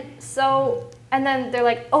 And so, and then they're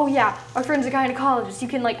like, oh yeah, our friend's a gynecologist, you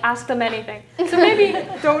can like ask them anything. So maybe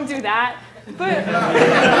don't do that, but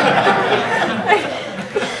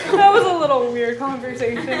that was a little weird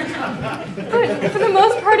conversation. But for the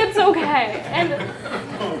most part, it's okay. And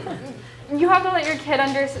you have to let your kid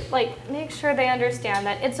make sure they understand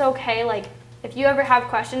that it's okay. Like, if you ever have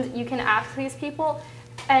questions, you can ask these people.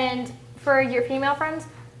 And for your female friends,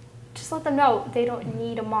 just let them know they don't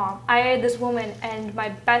need a mom. I had this woman and my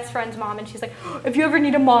best friend's mom, and she's like, if you ever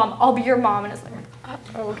need a mom, I'll be your mom. And it's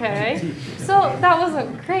like, okay. So that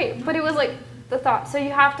wasn't great, but it was like the thought. So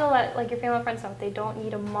you have to let like your family friends know they don't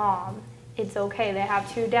need a mom. It's okay. They have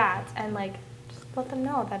 2 dads, and like just let them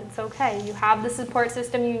know that it's okay. You have the support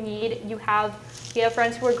system you need. You have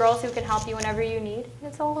friends who are girls who can help you whenever you need.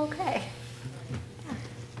 It's all okay.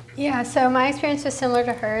 Yeah, so my experience was similar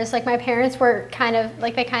to hers. Like, my parents were they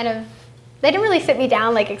didn't really sit me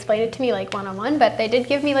down, like, explain it to me, like, one-on-one, but they did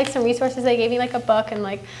give me, like, some resources. They gave me, like, a book, and,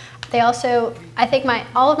 like, they also, I think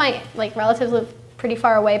all of my, like, relatives live pretty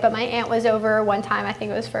far away, but my aunt was over one time. I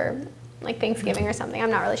think it was for, like, Thanksgiving or something.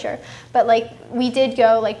 I'm not really sure. But, like, we did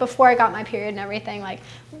go, like, before I got my period and everything, like,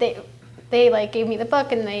 they like gave me the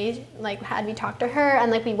book, and they like had me talk to her, and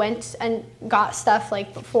like we went and got stuff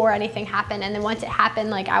like before anything happened. And then once it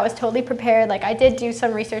happened, like I was totally prepared. Like, I did do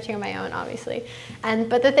some researching on my own, obviously.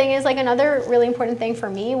 But the thing is, like, another really important thing for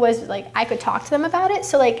me was like I could talk to them about it.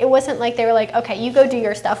 So like it wasn't like they were like, okay, you go do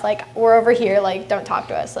your stuff, like we're over here, like don't talk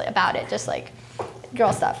to us about it, just like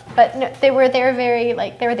girl stuff. But no, they were there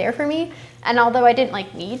for me. And although I didn't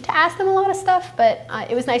like need to ask them a lot of stuff, but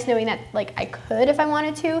it was nice knowing that like I could if I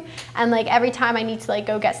wanted to. And like every time I need to like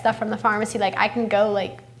go get stuff from the pharmacy, like I can go.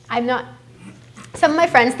 Like, I'm not. Some of my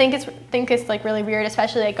friends think it's like really weird,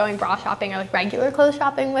 especially like going bra shopping or like regular clothes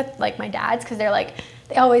shopping with like my dads, because they're like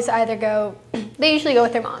they always either go. They usually go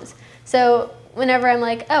with their moms. So whenever I'm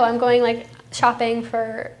like, oh, I'm going like shopping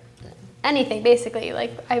for anything, basically.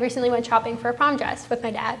 Like, I recently went shopping for a prom dress with my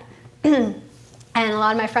dad. And a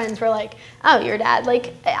lot of my friends were like, oh, your dad.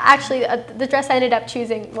 Like, actually, the dress I ended up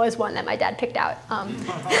choosing was one that my dad picked out.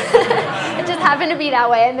 It just happened to be that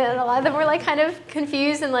way. And then a lot of them were like kind of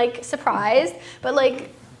confused and like surprised. But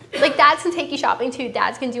like dads can take you shopping too.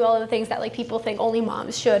 Dads can do all of the things that like people think only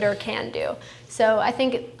moms should or can do. So I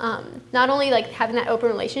think not only like having that open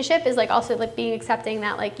relationship is like also like being accepting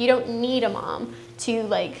that like you don't need a mom to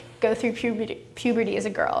like go through puberty as a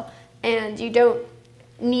girl. And you don't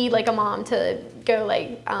need like a mom to go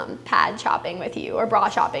like pad shopping with you, or bra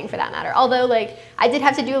shopping for that matter. Although like I did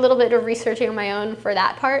have to do a little bit of researching on my own for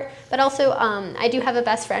that part, but also I do have a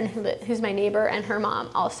best friend who's my neighbor, and her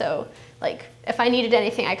mom also, like if I needed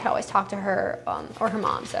anything I could always talk to her or her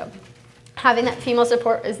mom. So having that female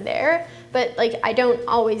support is there, but like I don't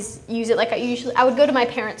always use it. Like I would go to my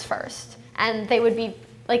parents first, and they would be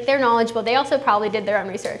like, they're knowledgeable. They also probably did their own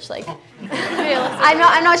research. Like,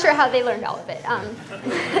 I'm not sure how they learned all of it,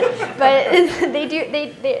 but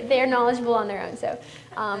they're knowledgeable on their own. So,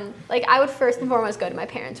 like, I would first and foremost go to my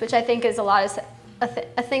parents, which I think is a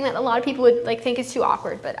thing that a lot of people would like think is too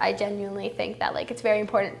awkward. But I genuinely think that like it's very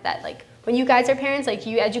important that like when you guys are parents, like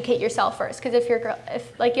you educate yourself first. Because if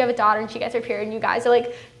like you have a daughter and she gets her period, and you guys are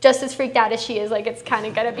like just as freaked out as she is, like it's kind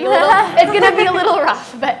of gonna be a little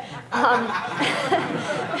rough. But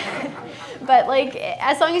but like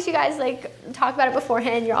as long as you guys like talk about it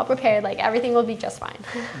beforehand, you're all prepared. Like everything will be just fine.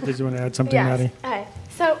 Did you want to add something, Yes. Maddie? Okay.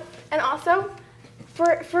 So, and also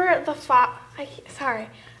for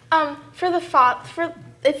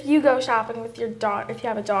if you go shopping with your daughter, if you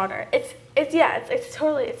have a daughter, it's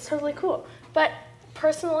totally cool. But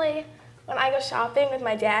personally, when I go shopping with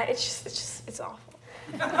my dad, it's awful.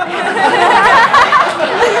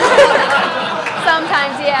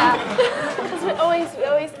 Sometimes, yeah. Because we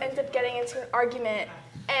always end up getting into an argument,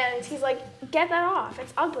 and he's like, "Get that off.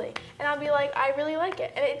 It's ugly." And I'll be like, "I really like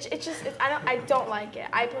it," and I don't like it.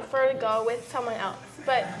 I prefer to go with someone else.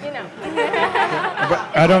 But you know. But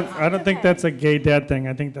I don't think that's a gay dad thing.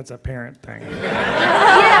 I think that's a parent thing.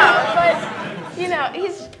 Yeah, but you know,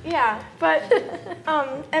 but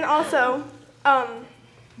and also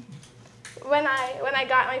when I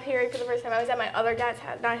got my period for the first time, I was at my other dad's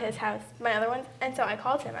house, not his house, my other one, and so I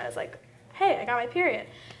called him. I was like, "Hey, I got my period,"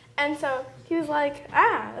 and so he was like,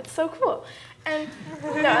 "Ah, that's so cool." And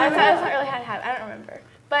no, that's not really how it happened. I don't remember,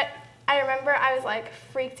 but I remember I was like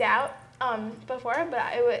freaked out before, but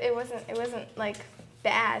it wasn't like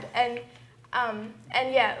bad. And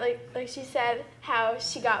yeah, like she said, how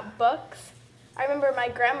she got books. I remember my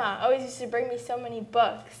grandma always used to bring me so many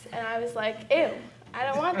books, and I was like, ew, I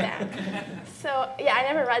don't want that. So yeah, I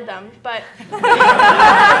never read them, but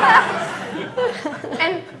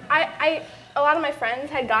and a lot of my friends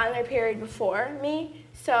had gotten their period before me,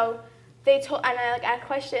 so and I like asked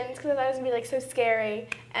questions because I thought it was gonna be like so scary,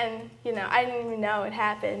 and you know I didn't even know it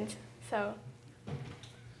happened. So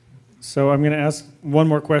So I'm going to ask one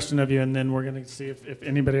more question of you, and then we're going to see if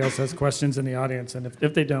anybody else has questions in the audience. And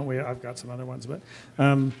if they don't, I've got some other ones. But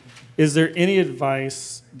is there any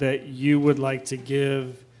advice that you would like to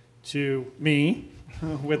give to me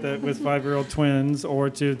with 5-year-old twins, or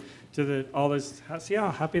to all those? See how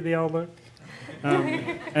happy they all look,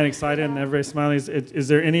 and excited, and everybody's smiling. Is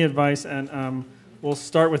there any advice? And we'll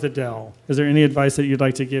start with Adele. Is there any advice that you'd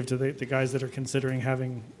like to give to the guys that are considering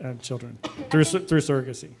having children through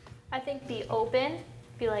surrogacy? I think be open,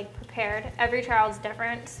 be like prepared. Every child's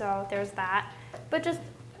different, so there's that. But just,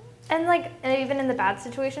 and even in the bad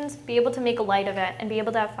situations, be able to make light of it and be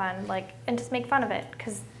able to have fun, and just make fun of it.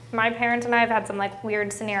 Because my parents and I have had some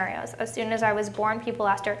weird scenarios. As soon as I was born, people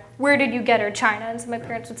asked her, "Where did you get her, China?" And so my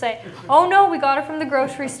parents would say, "Oh no, we got her from the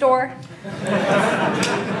grocery store."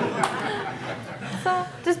 So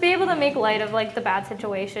just be able to make light of the bad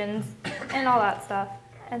situations and all that stuff.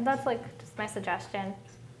 And that's just my suggestion.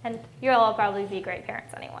 And you'll all probably be great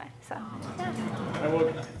parents anyway, so.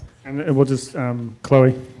 Yeah. And we'll just,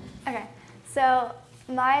 Chloe. Okay, so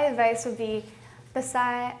my advice would be,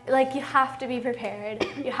 you have to be prepared.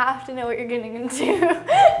 You have to know what you're getting into,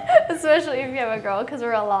 especially if you have a girl, because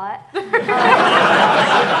we're a lot.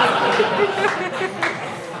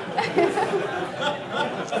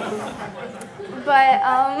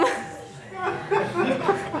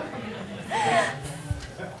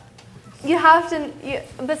 You have to,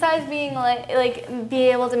 besides being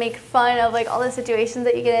be able to make fun of all the situations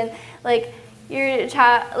that you get in, you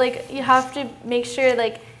have to make sure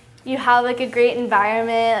you have a great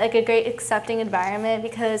environment, a great accepting environment,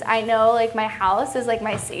 because I know my house is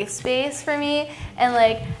my safe space for me, and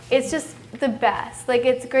it's just the best.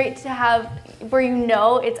 It's great to have where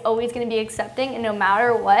it's always going to be accepting, and no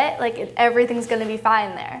matter what, everything's going to be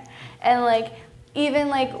fine there. And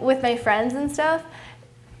even with my friends and stuff,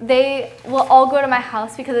 they will all go to my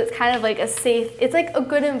house because it's kind of a safe, it's a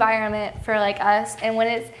good environment for us. And when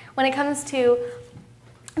it comes to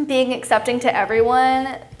being accepting to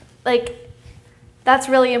everyone, that's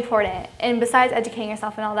really important. And besides educating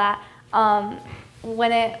yourself and all that, what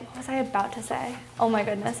was I about to say? Oh my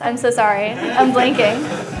goodness, I'm so sorry. I'm blanking.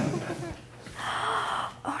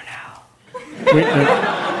 Oh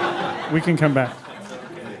no. We can come back.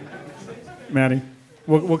 Maddie.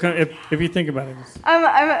 We'll come, if you think about it.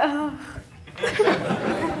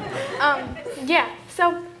 Yeah,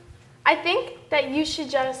 so I think that you should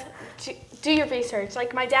just do your research.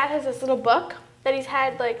 My dad has this little book that he's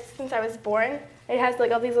had since I was born. It has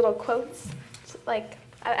all these little quotes. I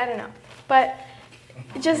don't know, but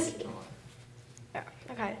just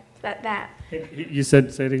okay. That. You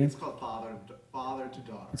said, say it again. It's called father to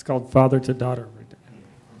daughter. It's called father to daughter. Right there.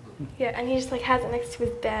 Yeah, and he just has it next to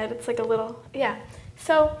his bed. It's a little, yeah.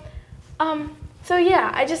 So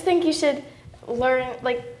yeah, I just think you should learn,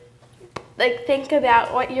 think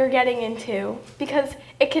about what you're getting into, because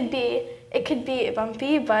it could be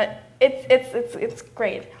bumpy, but it's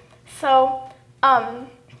great. So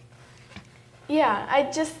yeah,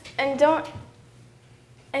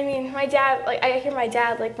 my dad, I hear my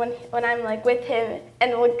dad when I'm with him,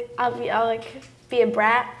 and I'll be a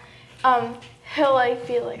brat. He'll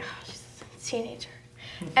be oh, she's a teenager,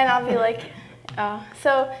 and I'll be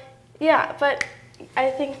so yeah. But I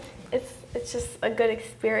think it's just a good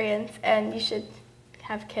experience, and you should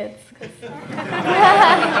have kids, because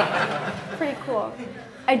pretty cool.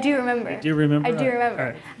 I do remember. Do you remember? I do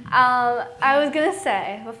remember. Right. I was gonna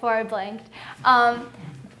say before I blanked.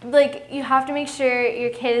 You have to make sure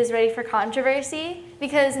your kid is ready for controversy,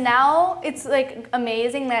 because now it's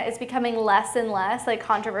amazing that it's becoming less and less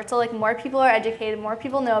controversial. More people are educated, more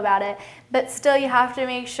people know about it, but still you have to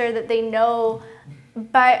make sure that they know,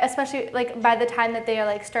 especially by the time that they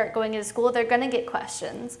start going into school, they're gonna get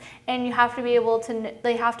questions, and you have to be able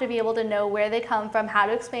to know where they come from, how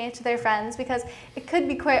to explain it to their friends, because it could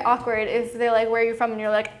be quite awkward if they're where are you from, and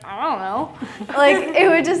you're I don't know. It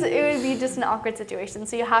would be just an awkward situation.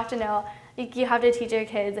 So you have to know, you have to teach your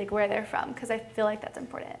kids where they're from, because I feel that's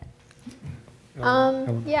important.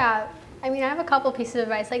 Yeah, I have a couple pieces of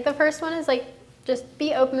advice. The first one is just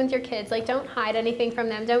be open with your kids. Don't hide anything from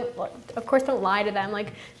them. Of course, don't lie to them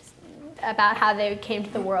about how they came to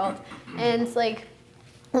the world. And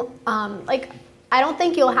I don't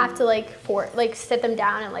think you'll have to sit them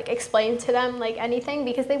down and explain to them anything,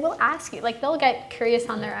 because they will ask you. They'll get curious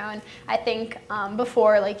on their own. I think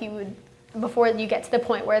before you get to the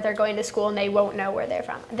point where they're going to school and they won't know where they're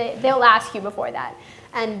from. They'll ask you before that.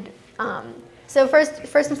 And so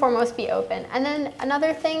first and foremost, be open. And then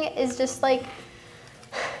another thing is just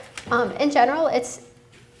in general, it's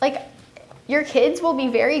your kids will be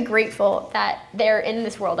very grateful that they're in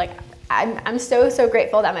this world. I'm so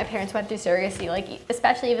grateful that my parents went through surrogacy, like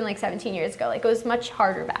especially even like 17 years ago. Like it was much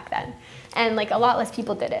harder back then, and like a lot less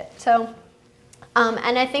people did it. So,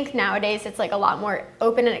 and I think nowadays it's like a lot more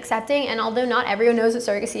open and accepting. And although not everyone knows what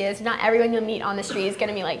surrogacy is, not everyone you'll meet on the street is going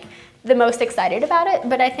to be like the most excited about it.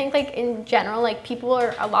 But I think like in general, like people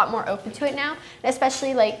are a lot more open to it now,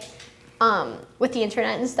 especially like with the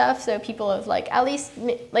internet and stuff. So people have like, at least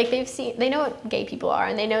like they know what gay people are,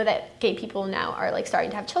 and they know that gay people now are like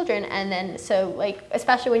starting to have children. And then so like,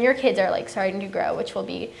 especially when your kids are like starting to grow, which will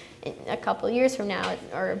be in a couple of years from now,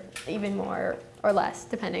 or even more or less,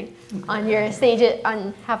 depending on your stage,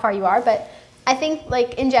 on how far you are. But I think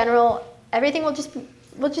like in general, everything will just,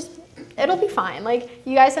 it'll be fine. Like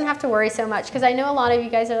you guys don't have to worry so much, because I know a lot of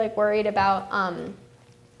you guys are like worried about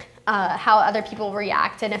how other people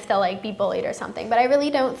react and if they'll like be bullied or something. But I really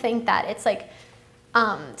don't think that it's like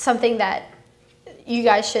something that you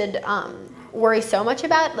guys should worry so much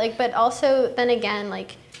about. Like, but also then again,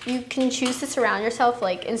 like you can choose to surround yourself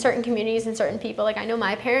like in certain communities and certain people. Like I know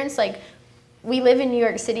my parents, like we live in New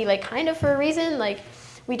York City, like kind of for a reason. Like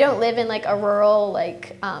we don't live in like a rural,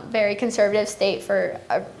 like very conservative state for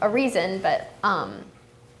a reason. But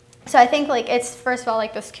so I think like it's, first of all,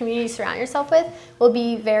 like this community you surround yourself with will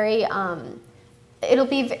be very,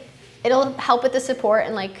 it'll help with the support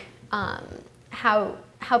and like how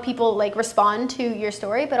people like respond to your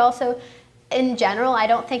story. But also in general, I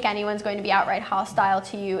don't think anyone's going to be outright hostile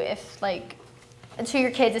to you if like, to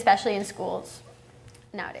your kids, especially in schools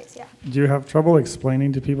nowadays, yeah. Do you have trouble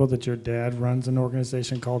explaining to people that your dad runs an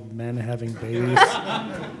organization called Men Having Babies?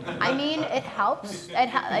 I mean, it helps.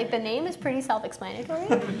 Like the name is pretty self-explanatory.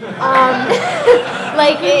 Like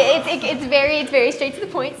it's very straight to the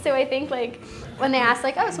point. So I think like when they ask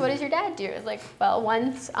like, oh, so what does your dad do? It's like, well,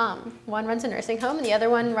 one runs a nursing home and the other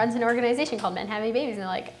one runs an organization called Men Having Babies, and they're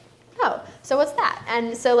like, oh, so what's that?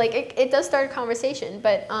 And so like it does start a conversation,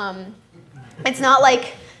 but it's not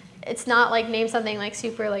like name something like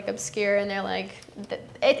super like obscure, and they're like,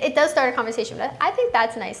 it does start a conversation. But I think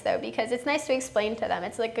that's nice though, because it's nice to explain to them.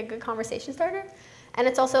 It's like a good conversation starter, and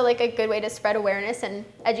it's also like a good way to spread awareness and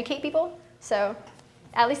educate people. So,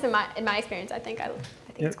 at least in my experience, I think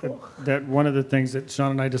it's cool. That one of the things that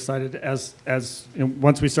Sean and I decided as you know,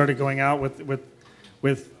 once we started going out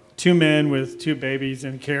with two men with two babies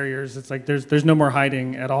and carriers, it's like there's no more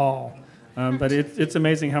hiding at all. But it's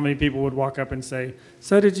amazing how many people would walk up and say,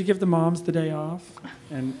 so did you give the moms the day off?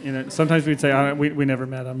 And you know, sometimes we'd say, we never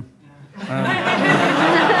met them.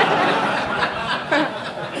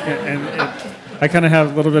 I kind of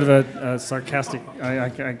have a little bit of a sarcastic, I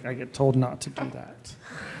get told not to do that.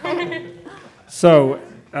 So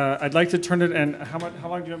I'd like to turn it, and how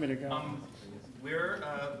long do you want me to go? We're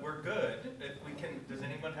good. If we can, does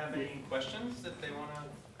anyone have any questions that they want to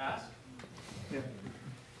ask? Yeah.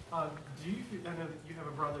 I know that you have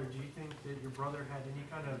a brother. Do you think that your brother had any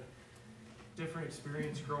kind of different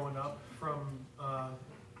experience growing up from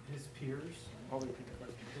his peers?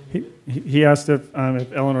 He asked if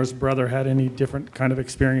Eleanor's brother had any different kind of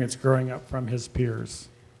experience growing up from his peers.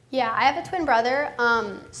 Yeah, I have a twin brother.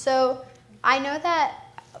 So I know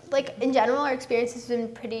that, like in general, our experience has been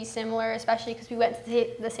pretty similar, especially because we went to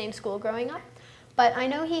the same school growing up. But I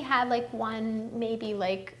know he had like one, maybe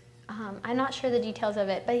like, I'm not sure the details of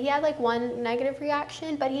it, but he had like one negative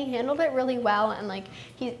reaction, but he handled it really well, and like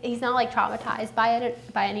he's not like traumatized by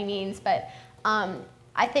it by any means. But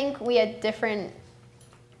I think we had different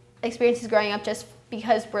experiences growing up just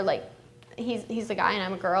because we're like, he's a guy and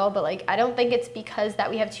I'm a girl, but like I don't think it's because that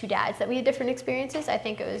we have two dads that we had different experiences. I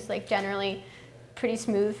think it was like generally pretty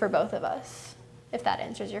smooth for both of us, if that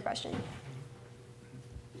answers your question.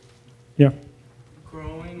 Yeah.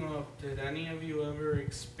 Growing up, did any of you ever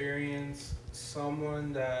experience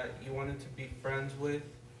someone that you wanted to be friends with,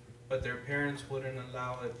 but their parents wouldn't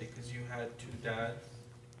allow it because you had two dads?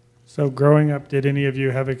 So growing up, did any of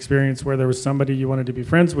you have experience where there was somebody you wanted to be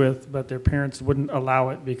friends with, but their parents wouldn't allow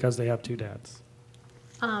it because they have two dads?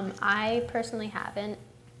 I personally haven't.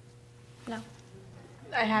 No.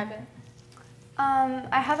 I haven't.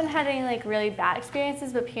 I haven't had any like really bad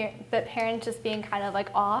experiences, but parents just being kind of like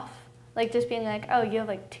off. Like just being like, oh, you have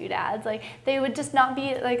like two dads. Like they would just not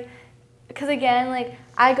be like, because again, like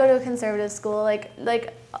I go to a conservative school, like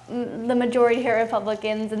the majority are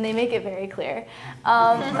Republicans, and they make it very clear.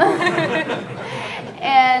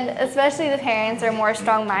 And especially the parents are more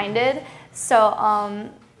strong-minded. So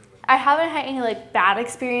I haven't had any like bad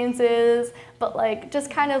experiences, but like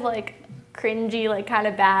just kind of like cringy, like kind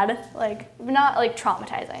of bad, like not like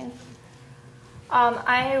traumatizing.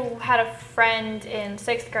 I had a friend in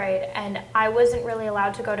 6th grade, and I wasn't really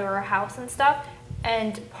allowed to go to her house and stuff.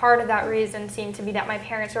 And part of that reason seemed to be that my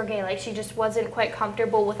parents were gay. Like, she just wasn't quite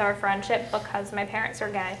comfortable with our friendship because my parents are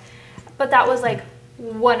gay. But that was like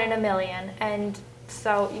 1 in a million. And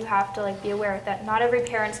so you have to like be aware that not every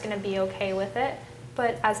parent's going to be okay with it.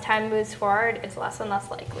 But as time moves forward, it's less and less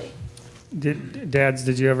likely. Dads,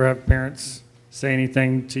 did you ever have parents say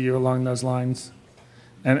anything to you along those lines?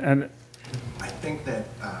 And I think that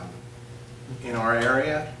in our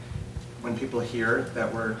area, when people hear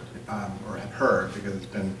that we're, or have heard, because it's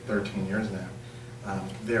been 13 years now,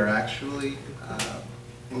 they're actually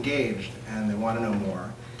engaged and they want to know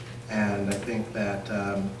more. And I think that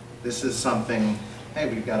this is something, hey,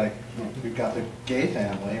 we've got the gay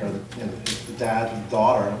family, or the dad and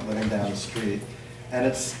daughter living down the street, and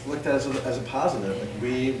it's looked at as a positive. Like,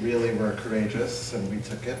 we really were courageous, and we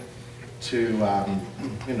took it to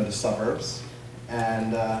the suburbs,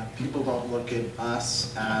 and people don't look at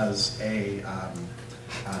us as a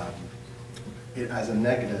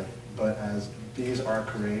negative, but as these are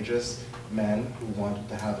courageous men who wanted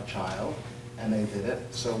to have a child, and they did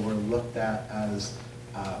it. So we're looked at as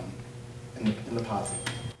in the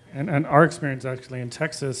positive. And our experience actually in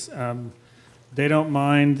Texas, they don't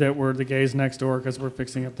mind that we're the gays next door because we're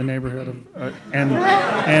fixing up the neighborhood. And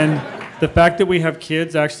the fact that we have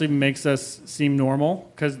kids actually makes us seem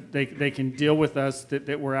normal because they can deal with us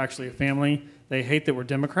that we're actually a family. They hate that we're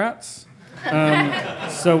Democrats.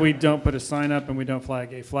 So we don't put a sign up and we don't fly a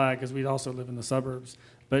gay flag because we also live in the suburbs.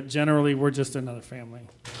 But generally, we're just another family.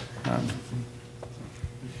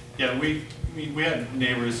 Yeah, we had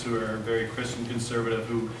neighbors who are very Christian conservative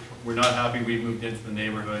who were not happy we moved into the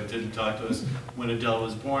neighborhood, didn't talk to us. When Adele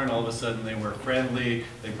was born, all of a sudden they were friendly,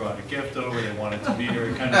 they brought a gift over, they wanted to meet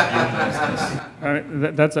her, kind of humanized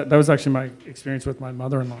us. That was actually my experience with my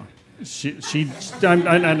mother-in-law.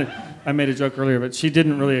 I made a joke earlier, but she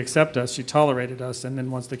didn't really accept us. She tolerated us, and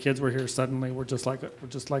then once the kids were here, suddenly we're just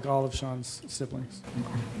like all of Sean's siblings.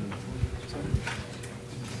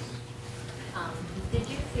 Did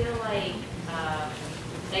you feel like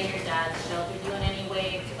that your dad sheltered you in any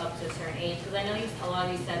way up to a certain age? Because I know a lot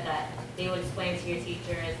of you said that they would explain to your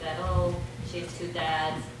teachers that, oh, she has 2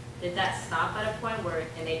 dads. Did that stop at a point where,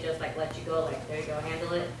 and they just like let you go, like, there you go,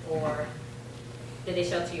 handle it? Or did they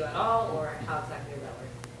shelter you at all, or how exactly did that work?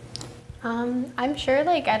 I'm sure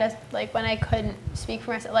like when I couldn't speak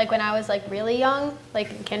for myself, like when I was like really young, like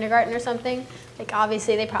in kindergarten or something, like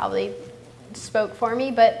obviously they probably spoke for me,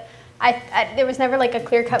 but there was never like a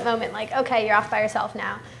clear-cut moment like, okay, you're off by yourself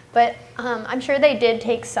now. But I'm sure they did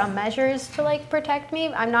take some measures to like protect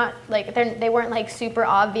me. I'm not like, they weren't like super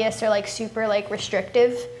obvious or like super like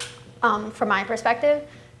restrictive from my perspective.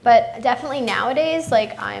 But definitely nowadays,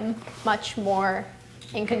 like I'm much more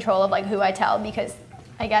in control of like who I tell, because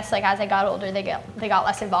I guess like as I got older, they got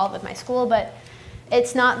less involved with my school, but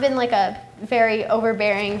it's not been like a very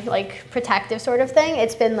overbearing, like protective sort of thing.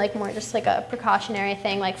 It's been like more just like a precautionary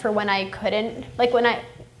thing, like for when I couldn't, like when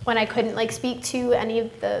I couldn't like speak to any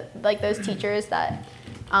of the like those teachers that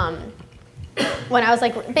when I was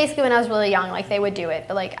like basically when I was really young, like they would do it,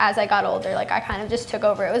 but like as I got older, like I kind of just took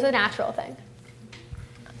over. It was a natural thing.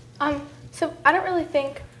 So I don't really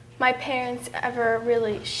think my parents ever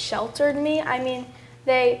really sheltered me. I mean,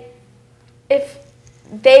 if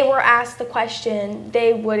they were asked the question,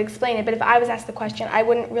 they would explain it. But if I was asked the question, I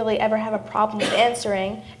wouldn't really ever have a problem with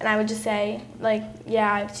answering. And I would just say, like,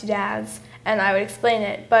 yeah, I have 2 dads. And I would explain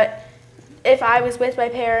it. But if I was with my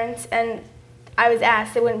parents and I was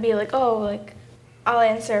asked, it wouldn't be like, oh, like, I'll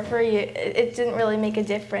answer for you. It didn't really make a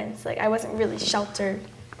difference. Like, I wasn't really sheltered.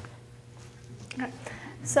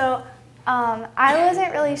 So I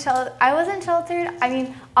wasn't really sheltered. I wasn't sheltered. I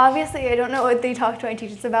mean, obviously, I don't know what they talked to my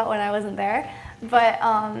teachers about when I wasn't there. But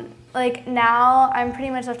like now, I'm pretty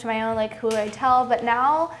much left to my own, like who I tell. But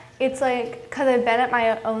now it's like, because I've been at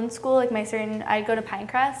my own school, like I go to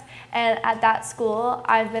Pinecrest, and at that school,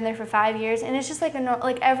 I've been there for 5 years, and it's just like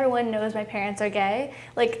like everyone knows my parents are gay.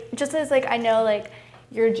 Like just as like I know like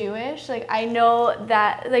you're Jewish, like I know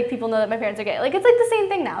that like people know that my parents are gay. Like it's like the same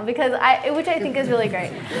thing now, because which I think is really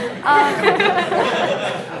great.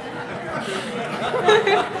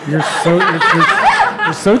 You're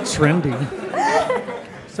so trendy.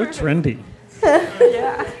 So trendy.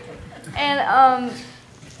 Yeah. And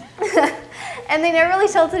and they never really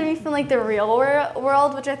sheltered me from like the real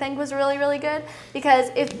world, which I think was really, really good, because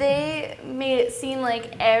if they made it seem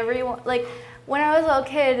like everyone, like when I was a little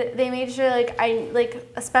kid, they made sure like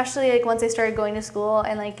especially like once I started going to school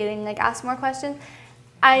and like getting like asked more questions,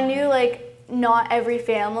 I knew like not every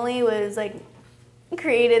family was like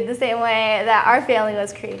created the same way that our family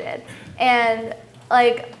was created. And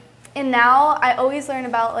like And now I always learn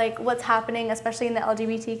about like what's happening, especially in the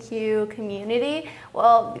LGBTQ community.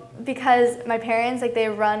 Well, because my parents, like, they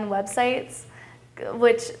run websites,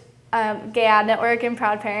 which Gay Ad Network and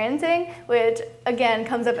Proud Parenting, which again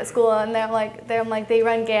comes up at school, and they're like they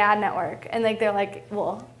run Gay Ad Network, and like they're like,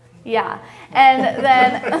 well, yeah, and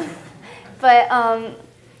then, but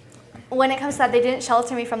when it comes to that, they didn't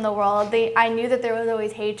shelter me from the world. I knew that there was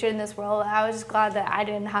always hatred in this world. I was just glad that I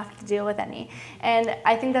didn't have to deal with any. And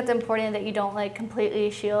I think that's important, that you don't like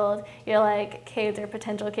completely shield your like kids or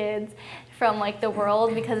potential kids from like the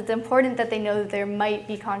world, because it's important that they know that there might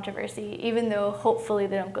be controversy, even though hopefully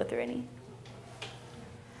they don't go through any.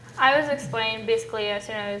 I was explained basically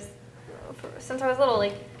since I was little,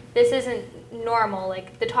 like, this isn't normal.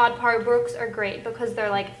 Like, the Todd Parr books are great because they're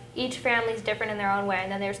like, each family's different in their own way.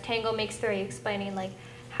 And then there's Tango Makes Three, explaining like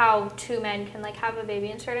how two men can like have a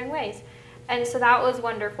baby in certain ways. And so that was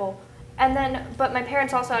wonderful. And then, but my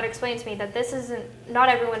parents also had explained to me that this isn't, not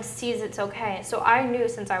everyone sees it's okay. So I knew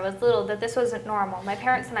since I was little that this wasn't normal. My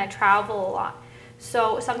parents and I travel a lot.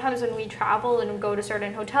 So sometimes when we travel and go to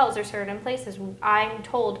certain hotels or certain places, I'm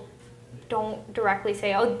told, don't directly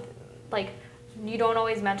say, oh, like, you don't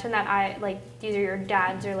always mention that these are your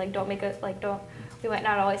dads, or like, don't make us, like, we might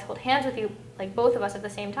not always hold hands with you, like both of us at the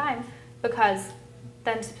same time, because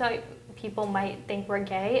then people might think we're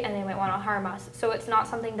gay and they might want to harm us. So it's not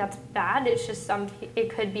something that's bad, it's just it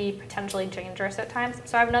could be potentially dangerous at times.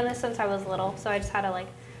 So I've known this since I was little, so I just had to like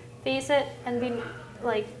face it and be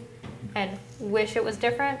like, and wish it was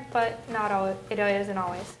different, but not always, it isn't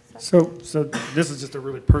always. So this is just a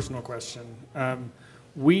really personal question.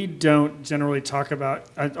 We don't generally talk about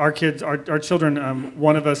our kids, our children.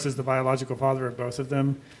 One of us is the biological father of both of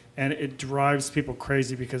them, and it drives people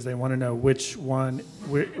crazy because they want to know which one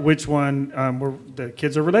the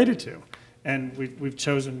kids are related to, and we've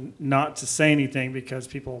chosen not to say anything because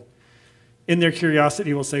people, in their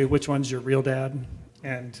curiosity, will say, which one's your real dad,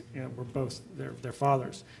 and we're both their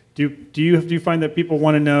fathers. Do you find that people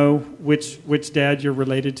want to know which dad you're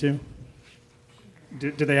related to?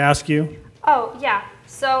 Do they ask you? Oh, yeah.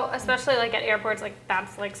 So especially like at airports, like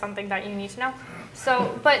that's like something that you need to know.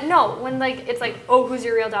 So, but no, when like it's like, oh, who's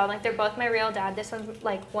your real dad? Like, they're both my real dad. This one's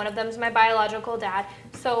like, one of them's my biological dad.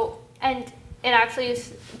 So, and it actually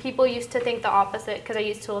people used to think the opposite, because I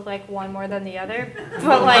used to look like one more than the other.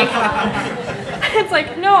 But like, it's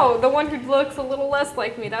like, no, the one who looks a little less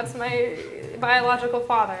like me, that's my biological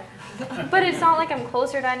father. But it's not like I'm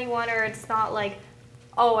closer to anyone, or it's not like,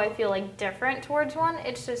 oh, I feel like different towards one.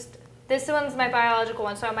 It's just, this one's my biological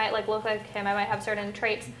one, so I might like look like him, I might have certain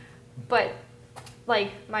traits, but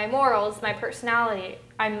like my morals, my personality,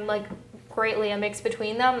 I'm like greatly a mix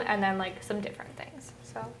between them, and then like some different things.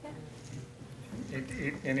 So yeah.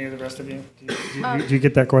 Any of the rest of you? Do you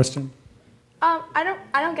get that question? I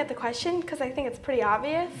don't get the question because I think it's pretty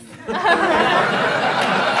obvious.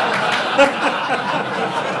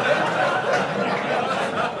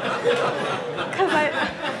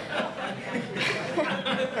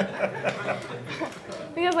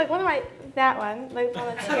 Because like one of my, that one, like the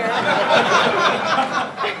one that's here.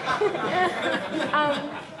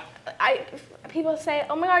 People say,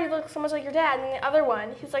 oh my God, you look so much like your dad. And the other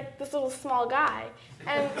one, he's like this little small guy.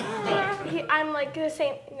 And I'm like the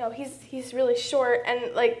same, he's really short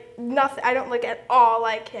and like nothing, I don't look at all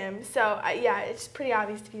like him. So yeah, it's pretty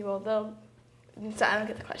obvious to people. So I don't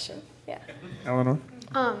get the question. Yeah. Eleanor?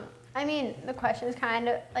 I mean, the question is kind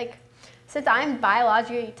of like, since I'm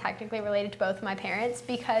biologically technically related to both of my parents,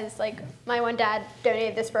 because like my one dad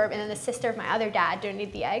donated the sperm and then the sister of my other dad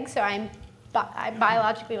donated the egg, so I'm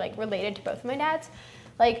biologically like related to both of my dads.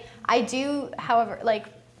 Like I do, however, like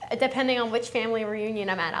depending on which family reunion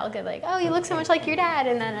I'm at, I'll get like, oh, you look so much like your dad,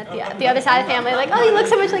 and then at the other side of the family, like, oh, you look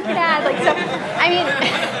so much like your dad. Like, so I mean,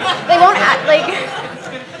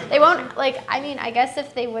 they won't like. I mean, I guess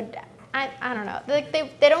if they would. I don't know. Like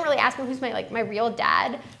they don't really ask me who's my real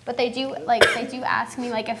dad, but they do ask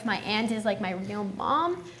me like if my aunt is like my real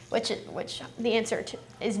mom, which the answer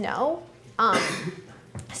is no.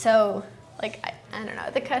 So like I don't know.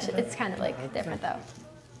 The question, it's kind of like different though.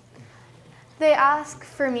 They ask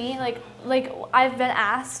for me like I've been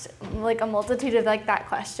asked like a multitude of like that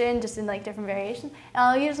question, just in like different variations, and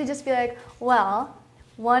I'll usually just be like, well,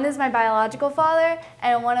 one is my biological father,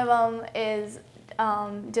 and one of them is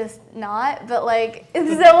just not, but like, so,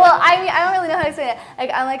 well, I mean, I don't really know how to say it.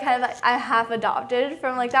 Like, I'm like kind of like, I'm half adopted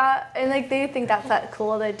from like that, and like they think that's that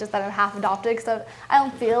cool, that I'm half adopted, because I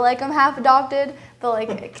don't feel like I'm half adopted, but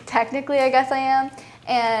like technically I guess I am.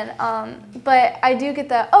 And but I do get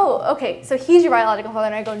the, oh, okay, so he's your biological father,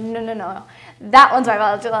 and I go, no, that one's my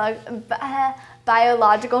biological father.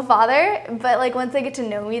 biological father, but like once they get to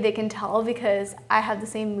know me, they can tell because I have the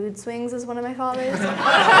same mood swings as one of my fathers.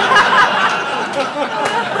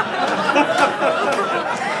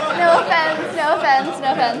 No offense, no offense,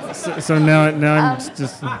 no offense. So now I'm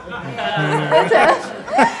just.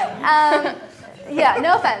 Yeah,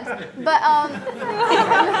 no offense,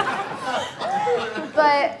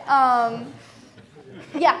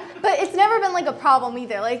 yeah, but it's never been like a problem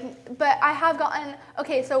either. Like, but I have gotten,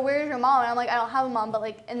 okay, so where's your mom? And I'm like, I don't have a mom, but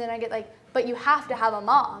like, and then I get like, but you have to have a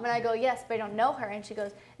mom. And I go, yes, but I don't know her. And she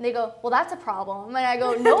goes, and they go, well, that's a problem. And I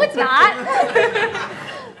go, no, it's not.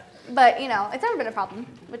 But you know, it's never been a problem,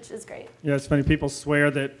 which is great. Yeah, it's funny. People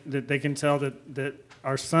swear that they can tell that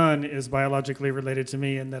our son is biologically related to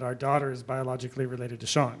me and that our daughter is biologically related to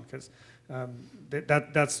Sean, because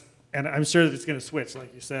that's, and I'm sure that it's going to switch,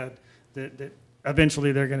 like you said, that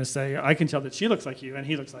eventually they're going to say, I can tell that she looks like you and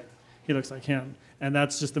he looks like him, and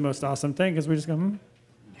that's just the most awesome thing, because we just go,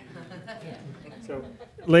 So,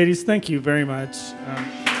 ladies, thank you very much.